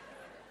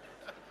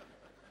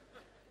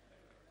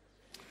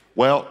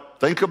 Well,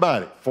 think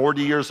about it.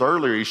 40 years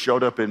earlier, he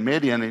showed up in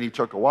Midian and he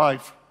took a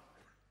wife.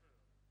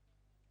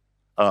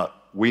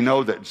 We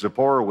know that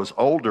Zipporah was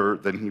older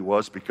than he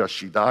was because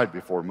she died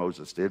before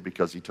Moses did,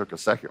 because he took a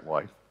second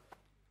wife.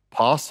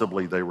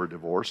 Possibly they were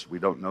divorced. We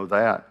don't know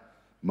that.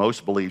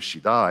 Most believe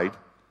she died,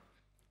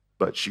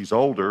 but she's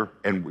older.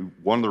 And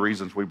one of the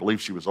reasons we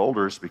believe she was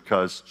older is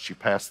because she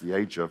passed the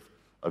age of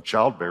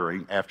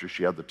childbearing after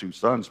she had the two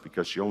sons,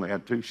 because she only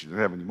had two. She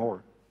didn't have any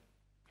more.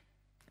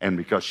 And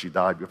because she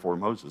died before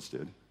Moses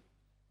did.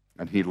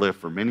 And he lived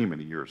for many,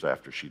 many years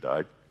after she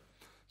died.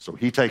 So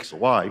he takes a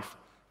wife,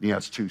 and he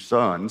has two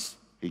sons.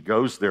 He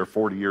goes there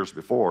 40 years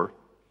before,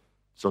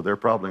 so they're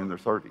probably in their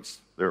 30s.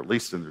 They're at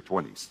least in their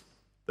 20s.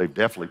 They've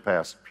definitely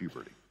passed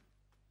puberty.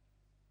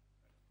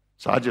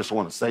 So I just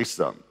want to say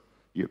something.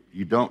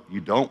 You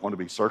don't want to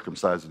be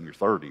circumcised in your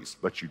 30s,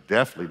 but you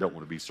definitely don't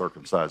want to be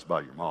circumcised by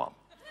your mom.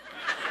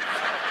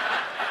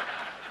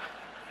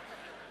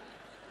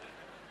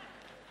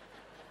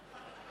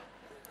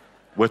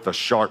 With a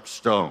sharp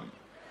stone.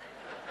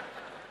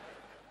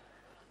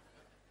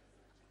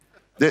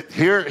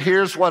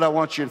 Here's what I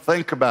want you to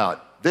think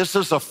about. This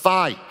is a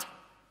fight.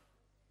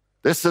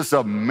 This is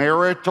a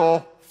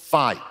marital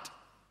fight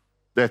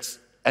that's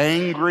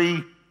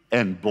angry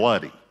and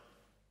bloody.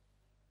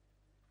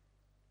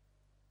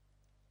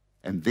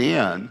 And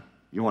then,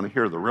 you want to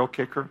hear the real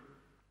kicker?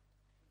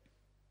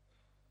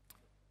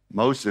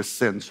 Moses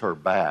sends her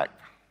back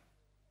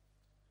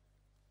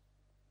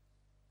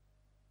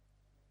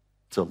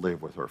to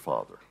live with her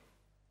father.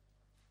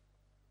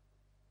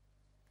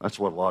 That's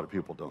what a lot of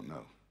people don't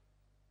know.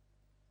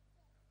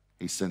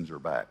 He sends her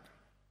back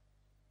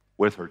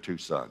with her two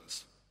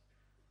sons.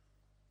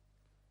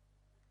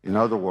 In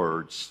other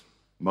words,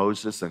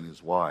 Moses and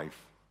his wife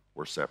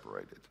were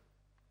separated.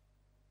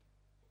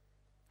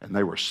 And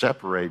they were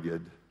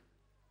separated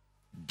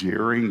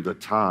during the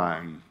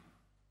time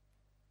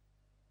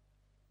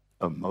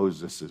of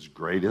Moses'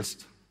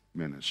 greatest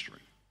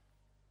ministry.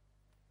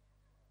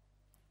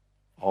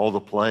 All the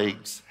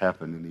plagues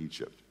happened in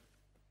Egypt.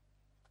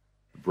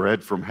 The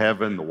bread from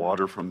heaven, the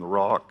water from the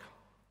rock,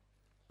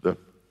 the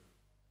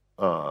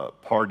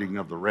parting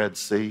of the Red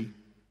Sea,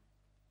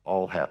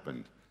 all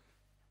happened.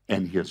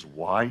 And his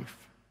wife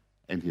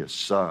and his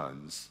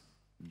sons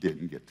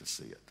didn't get to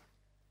see it.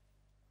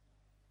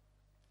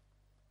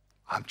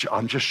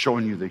 I'm just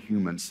showing you the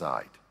human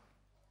side.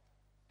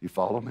 Do you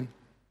follow me?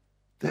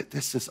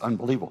 This is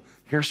unbelievable.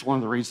 Here's one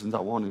of the reasons I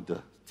wanted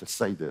to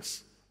say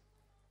this.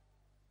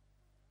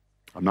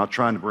 I'm not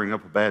trying to bring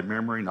up a bad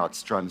memory, not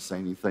trying to say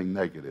anything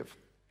negative.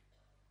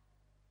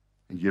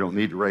 And you don't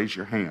need to raise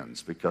your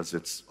hands because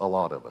it's a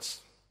lot of us.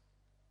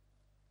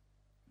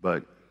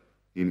 But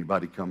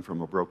anybody come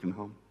from a broken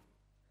home?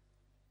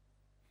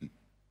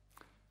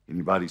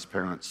 Anybody's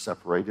parents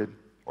separated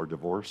or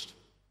divorced?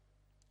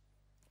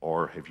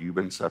 Or have you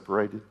been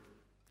separated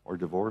or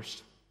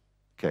divorced?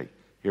 Okay,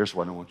 here's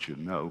what I want you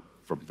to know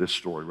from this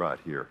story right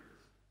here.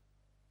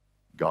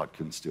 God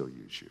can still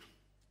use you.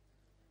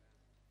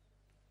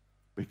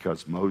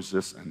 Because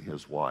Moses and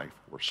his wife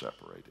were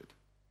separated.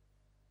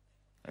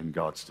 And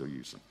God still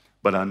used them.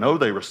 But I know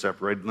they were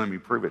separated. Let me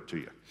prove it to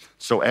you.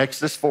 So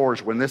Exodus 4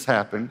 is when this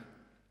happened.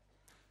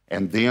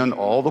 And then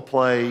all the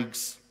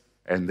plagues.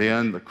 And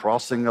then the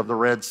crossing of the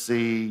Red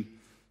Sea.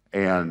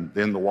 And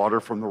then the water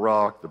from the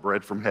rock, the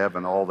bread from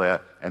heaven, all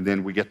that. And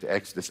then we get to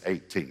Exodus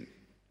 18.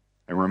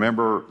 And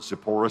remember,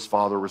 Zipporah's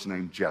father was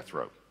named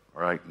Jethro.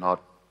 All right?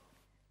 Not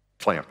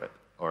Clampett.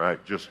 All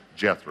right? Just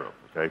Jethro.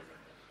 Okay?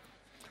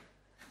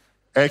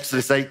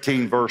 Exodus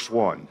 18, verse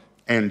 1.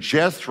 And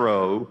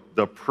Jethro,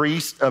 the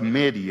priest of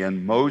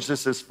Midian,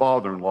 Moses'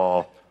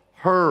 father-in-law,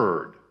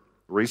 heard.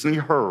 The reason he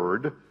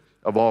heard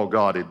of all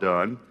God had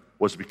done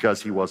was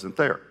because he wasn't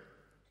there.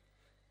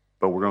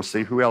 But we're going to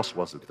see who else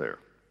wasn't there.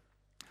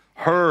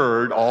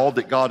 Heard all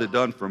that God had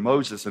done for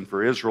Moses and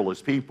for Israel,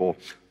 his people,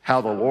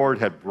 how the Lord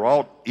had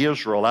brought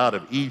Israel out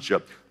of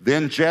Egypt.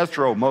 Then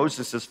Jethro,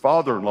 Moses'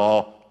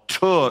 father-in-law,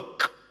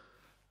 took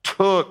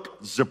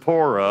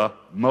Zipporah,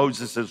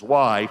 Moses'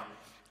 wife,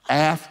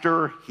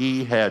 after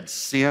he had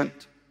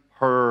sent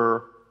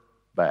her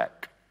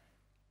back.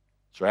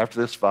 So after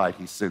this fight,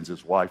 he sends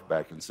his wife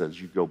back and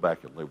says, you go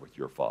back and live with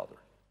your father.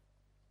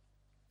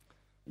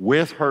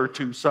 With her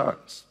two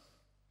sons.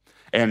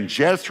 And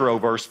Jethro,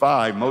 verse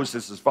 5,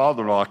 Moses'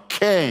 father-in-law,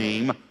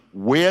 came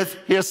with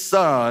his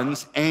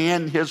sons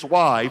and his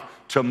wife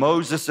to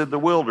Moses in the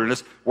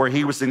wilderness where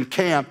he was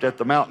encamped at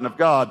the mountain of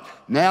God.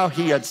 Now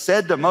he had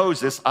said to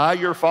Moses, I,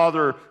 your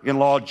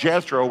father-in-law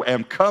Jethro,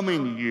 am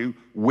coming to you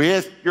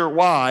with your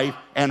wife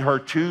and her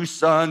 2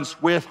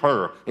 sons with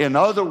her. In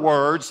other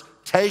words,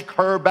 take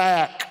her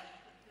back.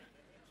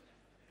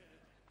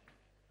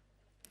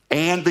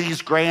 And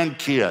these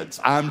grandkids,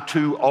 I'm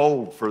too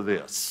old for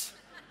this.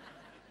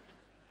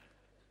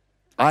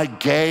 I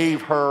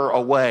gave her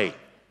away.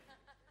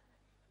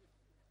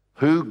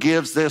 Who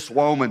gives this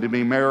woman to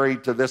be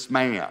married to this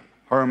man?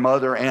 Her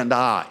mother and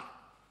I.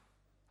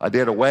 I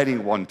did a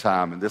wedding one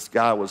time, and this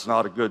guy was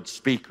not a good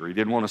speaker. He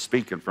didn't want to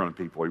speak in front of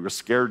people. He was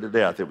scared to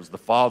death. It was the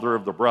father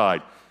of the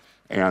bride.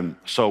 And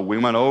so we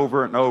went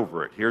over and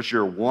over it. Here's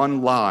your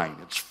one line.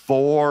 It's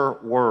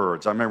 4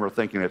 words. I remember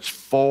thinking it's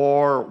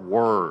 4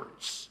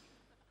 words.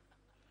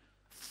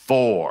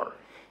 4.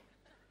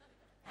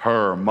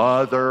 Her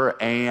mother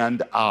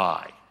and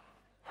I.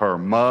 Her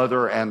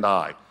mother and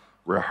I.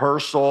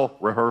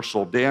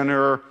 Rehearsal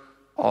dinner,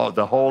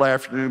 the whole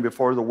afternoon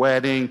before the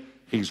wedding.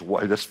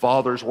 This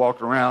father's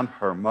walking around.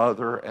 Her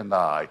mother and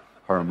I.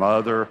 Her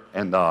mother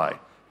and I.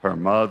 Her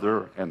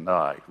mother and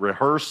I.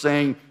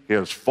 Rehearsing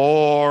his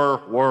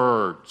 4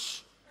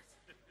 words.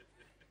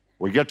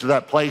 We get to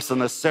that place in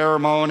the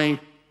ceremony.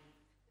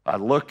 I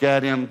look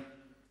at him.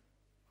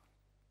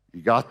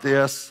 You got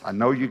this? I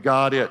know you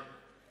got it.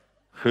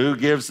 Who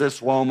gives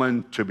this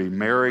woman to be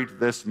married to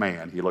this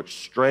man? He looks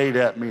straight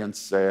at me and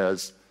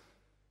says,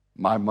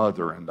 my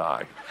mother and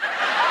I.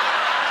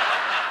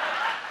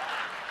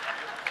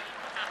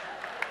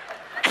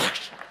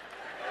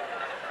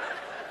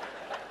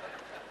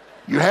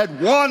 You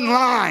had one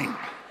line.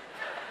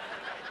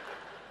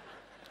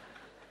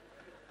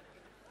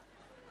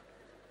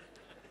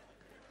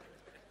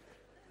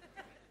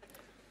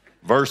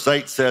 Verse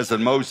 8 says,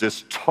 and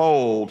Moses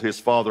told his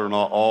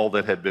father-in-law all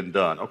that had been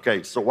done.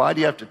 Okay, so why do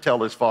you have to tell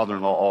his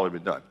father-in-law all that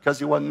had been done? Because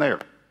he wasn't there.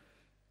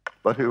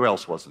 But who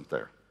else wasn't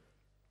there?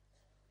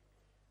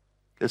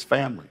 His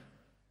family.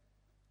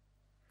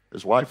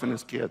 His wife and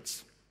his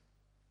kids.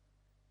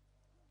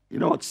 You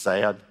know what's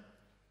sad?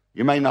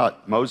 You may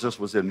not, Moses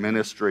was in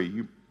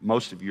ministry.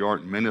 Most of you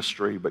aren't in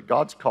ministry, but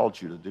God's called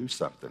you to do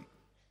something.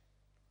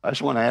 I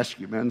just want to ask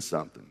you men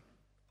something.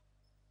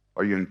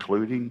 Are you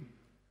including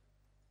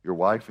your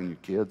wife and your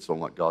kids on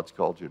what God's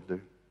called you to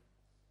do?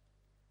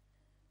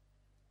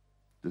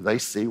 Do they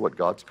see what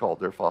God's called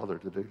their father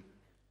to do?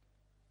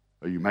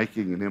 Are you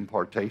making an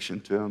impartation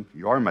to them?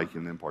 You are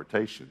making an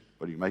impartation,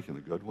 but are you making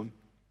a good one?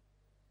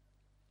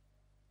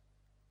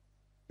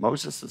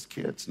 Moses'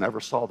 kids never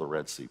saw the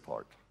Red Sea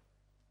part.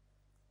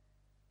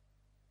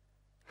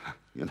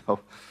 You know,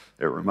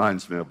 it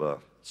reminds me of a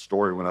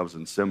story when I was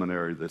in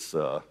seminary. This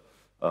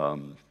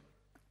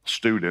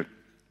student,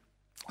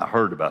 I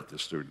heard about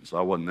this student, so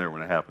I wasn't there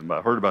when it happened, but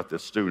I heard about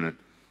this student.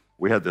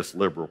 We had this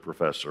liberal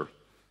professor,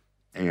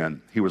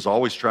 and he was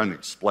always trying to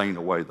explain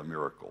away the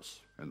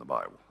miracles in the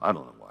Bible. I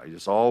don't know why. He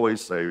just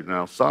always say,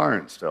 now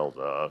science tells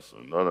us,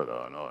 and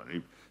da-da-da, and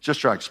he just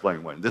trying to explain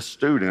away. And this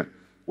student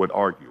would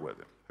argue with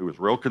him, who was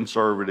real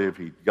conservative.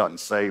 He'd gotten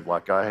saved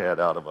like I had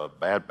out of a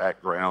bad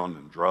background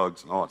and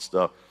drugs and all that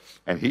stuff.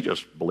 And he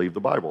just believed the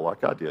Bible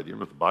like I did. You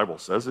know, if the Bible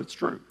says it's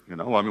true, you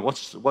know. I mean,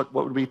 what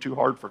would be too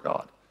hard for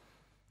God?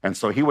 And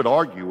so he would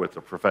argue with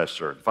the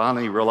professor. And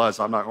finally he realized,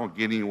 I'm not going to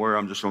get anywhere.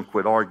 I'm just going to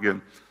quit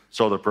arguing.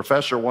 So the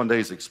professor one day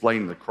is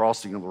explaining the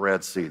crossing of the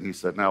Red Sea. And he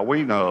said, now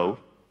we know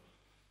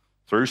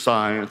through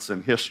science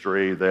and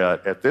history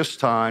that at this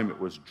time it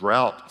was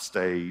drought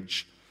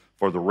stage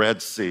for the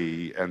Red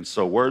Sea. And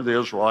so where the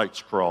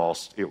Israelites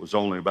crossed, it was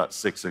only about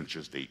 6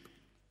 inches deep.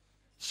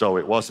 So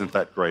it wasn't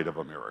that great of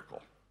a miracle.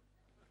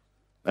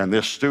 And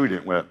this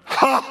student went,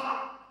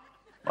 ha!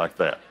 Like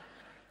that.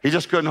 He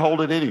just couldn't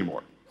hold it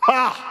anymore.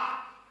 Ha!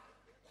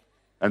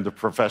 And the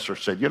professor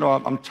said, you know,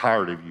 I'm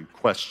tired of you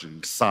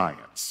questioning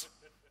science.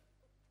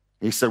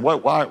 He said,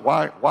 why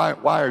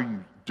are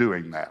you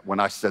doing that when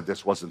I said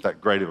this wasn't that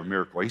great of a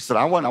miracle? He said,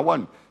 I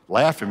wasn't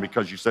laughing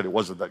because you said it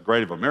wasn't that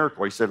great of a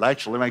miracle. He said, it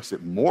actually makes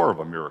it more of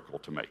a miracle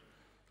to me.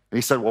 And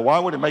he said, well, why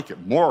would it make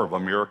it more of a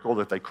miracle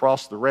that they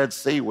crossed the Red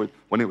Sea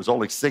when it was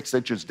only 6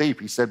 inches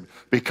deep? He said,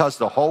 because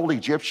the whole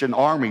Egyptian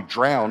army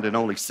drowned in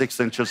only 6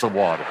 inches of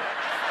water.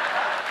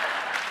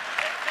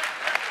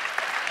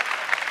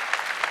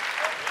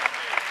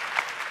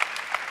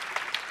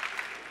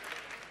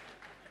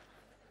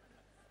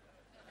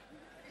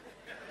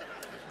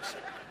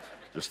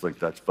 Just think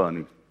that's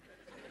funny.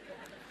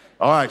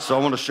 All right, so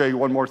I want to show you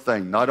one more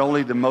thing. Not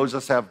only did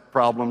Moses have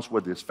problems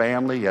with his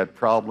family, he had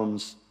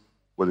problems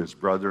with his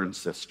brother and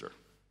sister.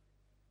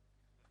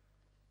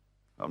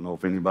 I don't know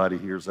if anybody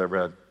here's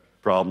ever had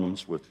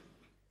problems with,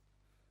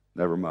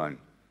 never mind.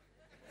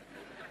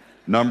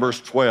 Numbers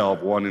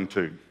 12, 1 and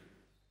 2.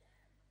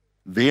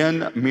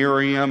 Then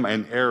Miriam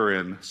and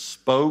Aaron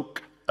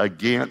spoke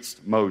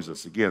against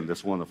Moses. Again, this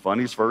is one of the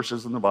funniest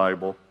verses in the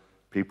Bible.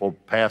 People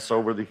pass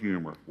over the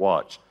humor.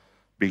 Watch.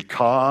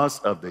 Because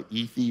of the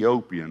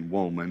Ethiopian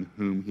woman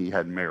whom he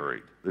had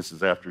married. This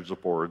is after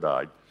Zipporah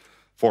died.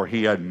 for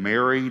he had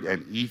married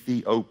an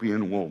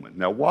Ethiopian woman.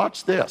 Now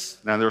watch this.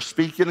 Now they're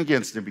speaking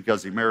against him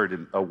because he married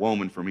a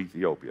woman from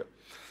Ethiopia.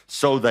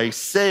 So they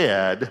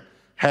said,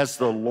 has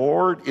the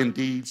Lord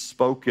indeed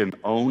spoken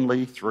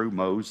only through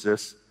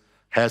Moses?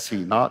 Has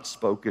he not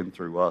spoken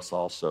through us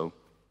also?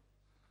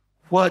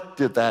 What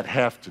did that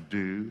have to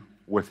do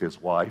with his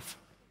wife?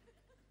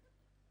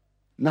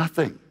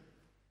 Nothing.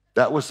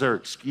 That was their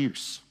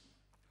excuse.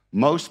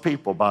 Most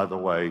people, by the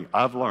way,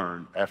 I've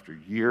learned after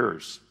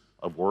years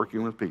of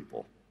working with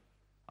people,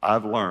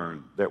 I've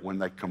learned that when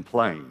they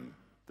complain,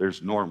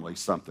 there's normally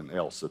something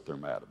else that they're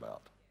mad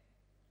about.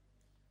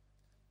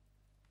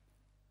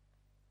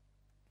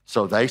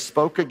 So they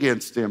spoke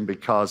against him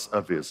because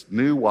of his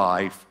new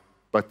wife,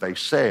 but they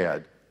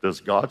said, does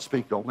God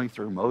speak only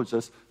through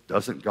Moses?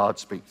 Doesn't God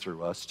speak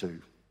through us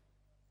too?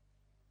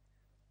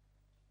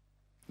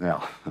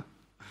 Now,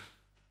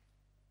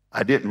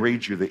 I didn't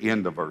read you the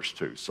end of verse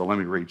 2, so let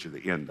me read you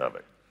the end of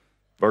it.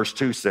 Verse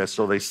 2 says,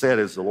 so they said,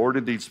 has the Lord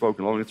indeed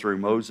spoken only through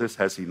Moses?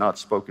 Has he not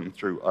spoken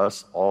through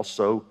us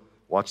also?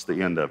 Watch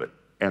the end of it.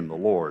 And the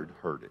Lord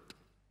heard it.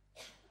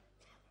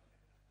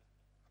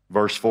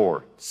 Verse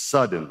 4,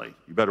 suddenly,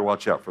 you better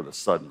watch out for the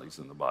suddenlies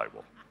in the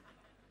Bible.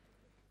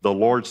 The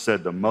Lord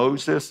said to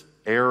Moses,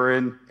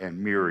 Aaron,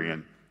 and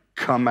Miriam,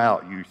 come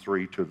out, you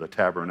three, to the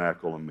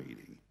tabernacle of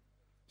meeting.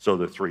 So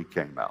the three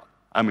came out.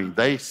 I mean,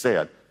 they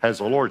said, has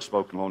the Lord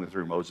spoken only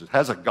through Moses?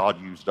 Hasn't God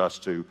used us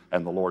too?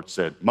 And the Lord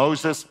said,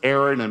 Moses,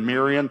 Aaron, and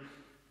Miriam,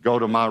 go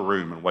to my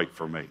room and wait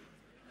for me.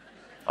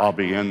 I'll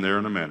be in there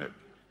in a minute.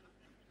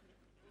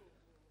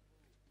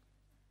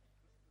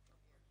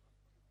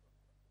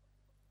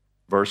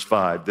 Verse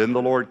 5, then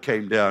the Lord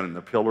came down in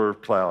the pillar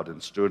of cloud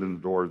and stood in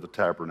the door of the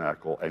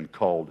tabernacle and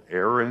called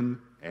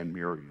Aaron and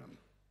Miriam,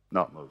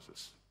 not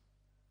Moses.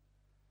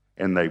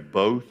 And they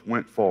both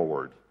went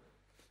forward.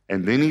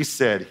 And then he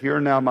said,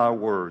 hear now my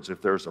words.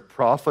 If there's a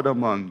prophet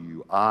among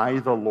you, I,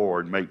 the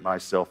Lord, make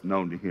myself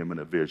known to him in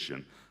a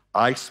vision.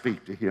 I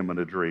speak to him in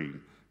a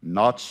dream.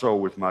 Not so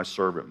with my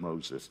servant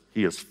Moses.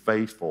 He is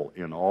faithful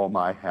in all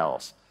my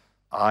house.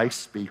 I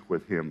speak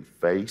with him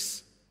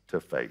face to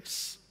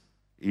face,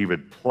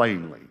 even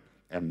plainly,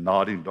 and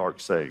not in dark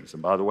sayings.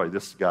 And by the way,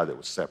 this is a guy that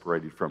was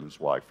separated from his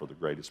wife for the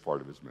greatest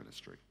part of his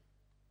ministry.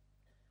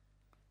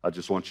 I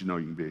just want you to know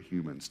you can be a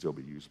human and still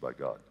be used by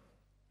God.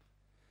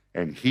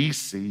 And he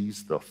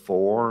sees the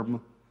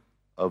form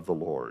of the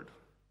Lord.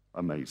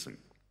 Amazing.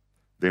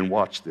 Then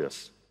watch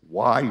this.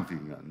 Why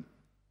then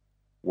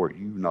were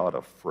you not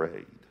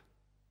afraid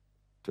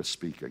to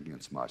speak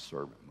against my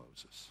servant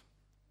Moses?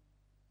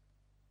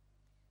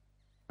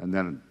 And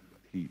then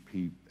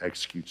he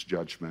executes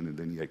judgment, and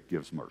then he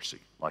gives mercy,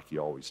 like he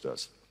always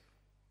does.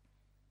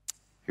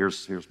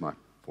 Here's my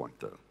point,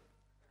 though.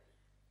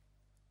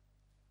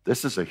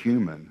 This is a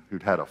human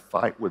who'd had a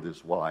fight with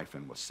his wife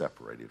and was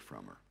separated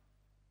from her.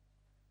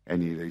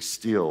 And yet they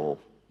still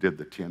did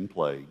the 10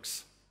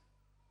 plagues.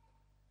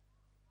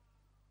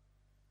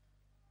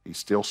 He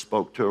still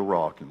spoke to a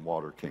rock and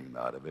water came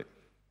out of it.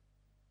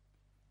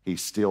 He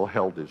still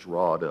held his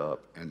rod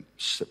up and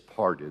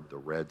parted the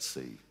Red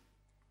Sea.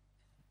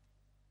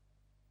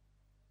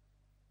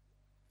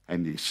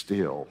 And he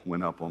still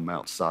went up on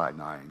Mount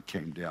Sinai and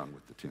came down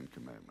with the 10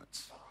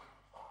 Commandments.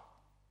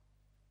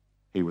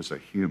 He was a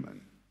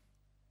human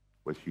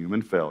with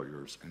human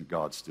failures, and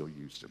God still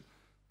used him.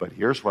 But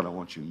here's what I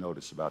want you to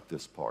notice about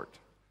this part.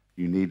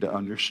 You need to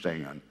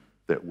understand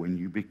that when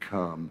you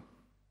become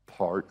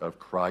part of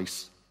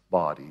Christ's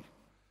body,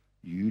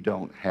 you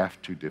don't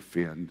have to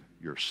defend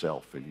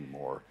yourself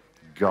anymore.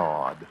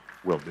 God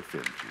will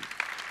defend you.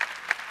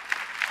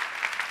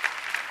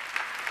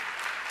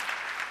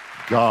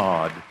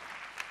 God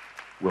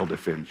will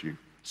defend you.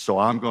 So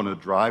I'm going to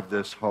drive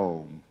this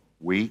home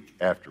week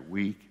after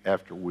week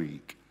after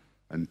week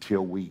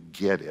until we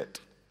get it,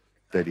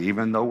 that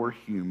even though we're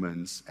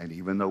humans and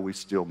even though we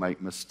still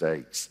make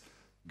mistakes,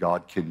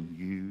 God can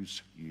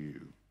use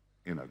you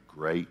in a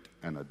great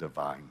and a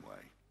divine way.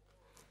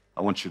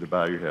 I want you to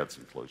bow your heads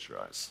and close your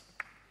eyes.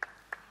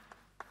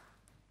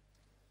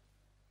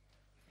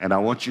 And I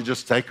want you to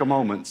just take a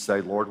moment and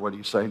say, Lord, what are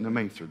you saying to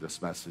me through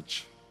this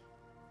message?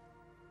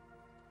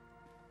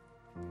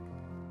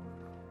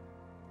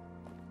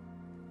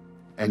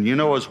 And you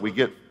know, as we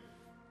get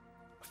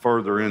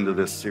further into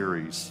this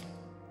series,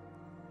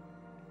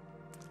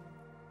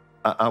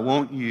 I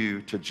want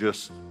you to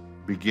just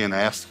begin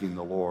asking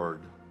the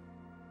Lord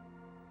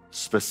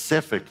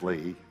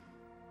specifically,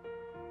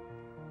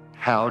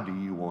 how do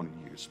you want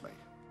to use me?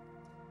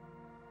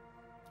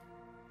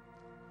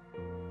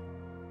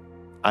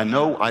 I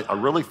know, I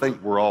really think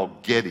we're all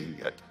getting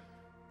it,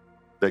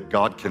 that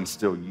God can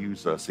still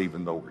use us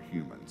even though we're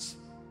humans.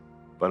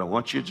 But I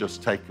want you to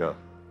just take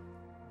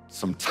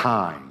some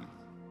time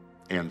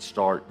and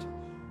start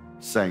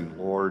saying,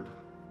 Lord,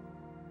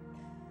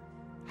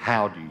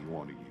 how do you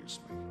want to use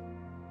me?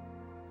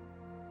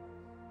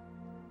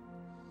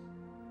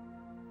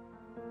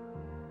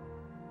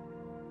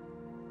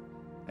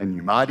 And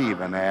you might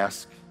even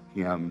ask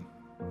him,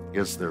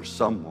 is there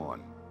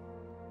someone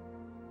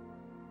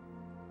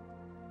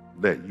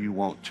that you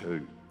want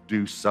to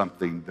do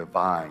something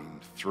divine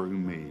through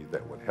me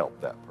that would help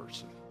that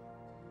person.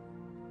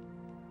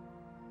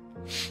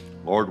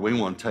 Lord, we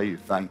want to tell you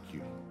thank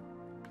you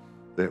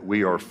that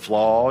we are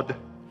flawed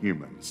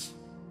humans,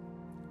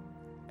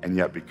 and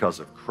yet because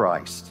of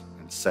Christ,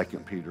 and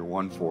 2 Peter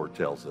 1:4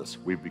 tells us,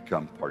 we've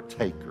become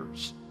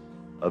partakers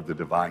of the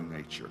divine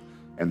nature,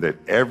 and that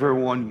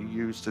everyone you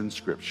used in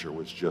Scripture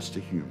was just a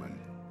human,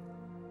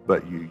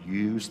 but you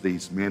used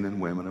these men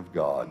and women of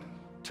God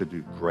to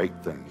do great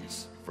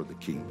things for the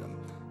kingdom.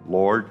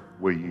 Lord,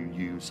 will you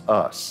use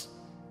us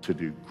to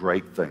do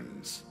great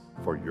things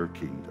for your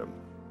kingdom?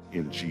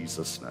 In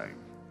Jesus' name,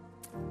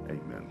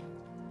 amen.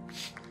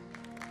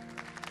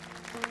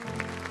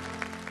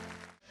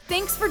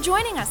 Thanks for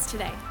joining us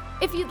today.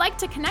 If you'd like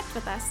to connect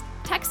with us,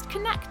 text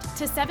CONNECT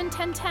to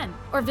 71010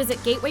 or visit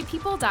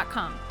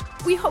gatewaypeople.com.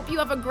 We hope you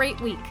have a great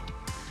week.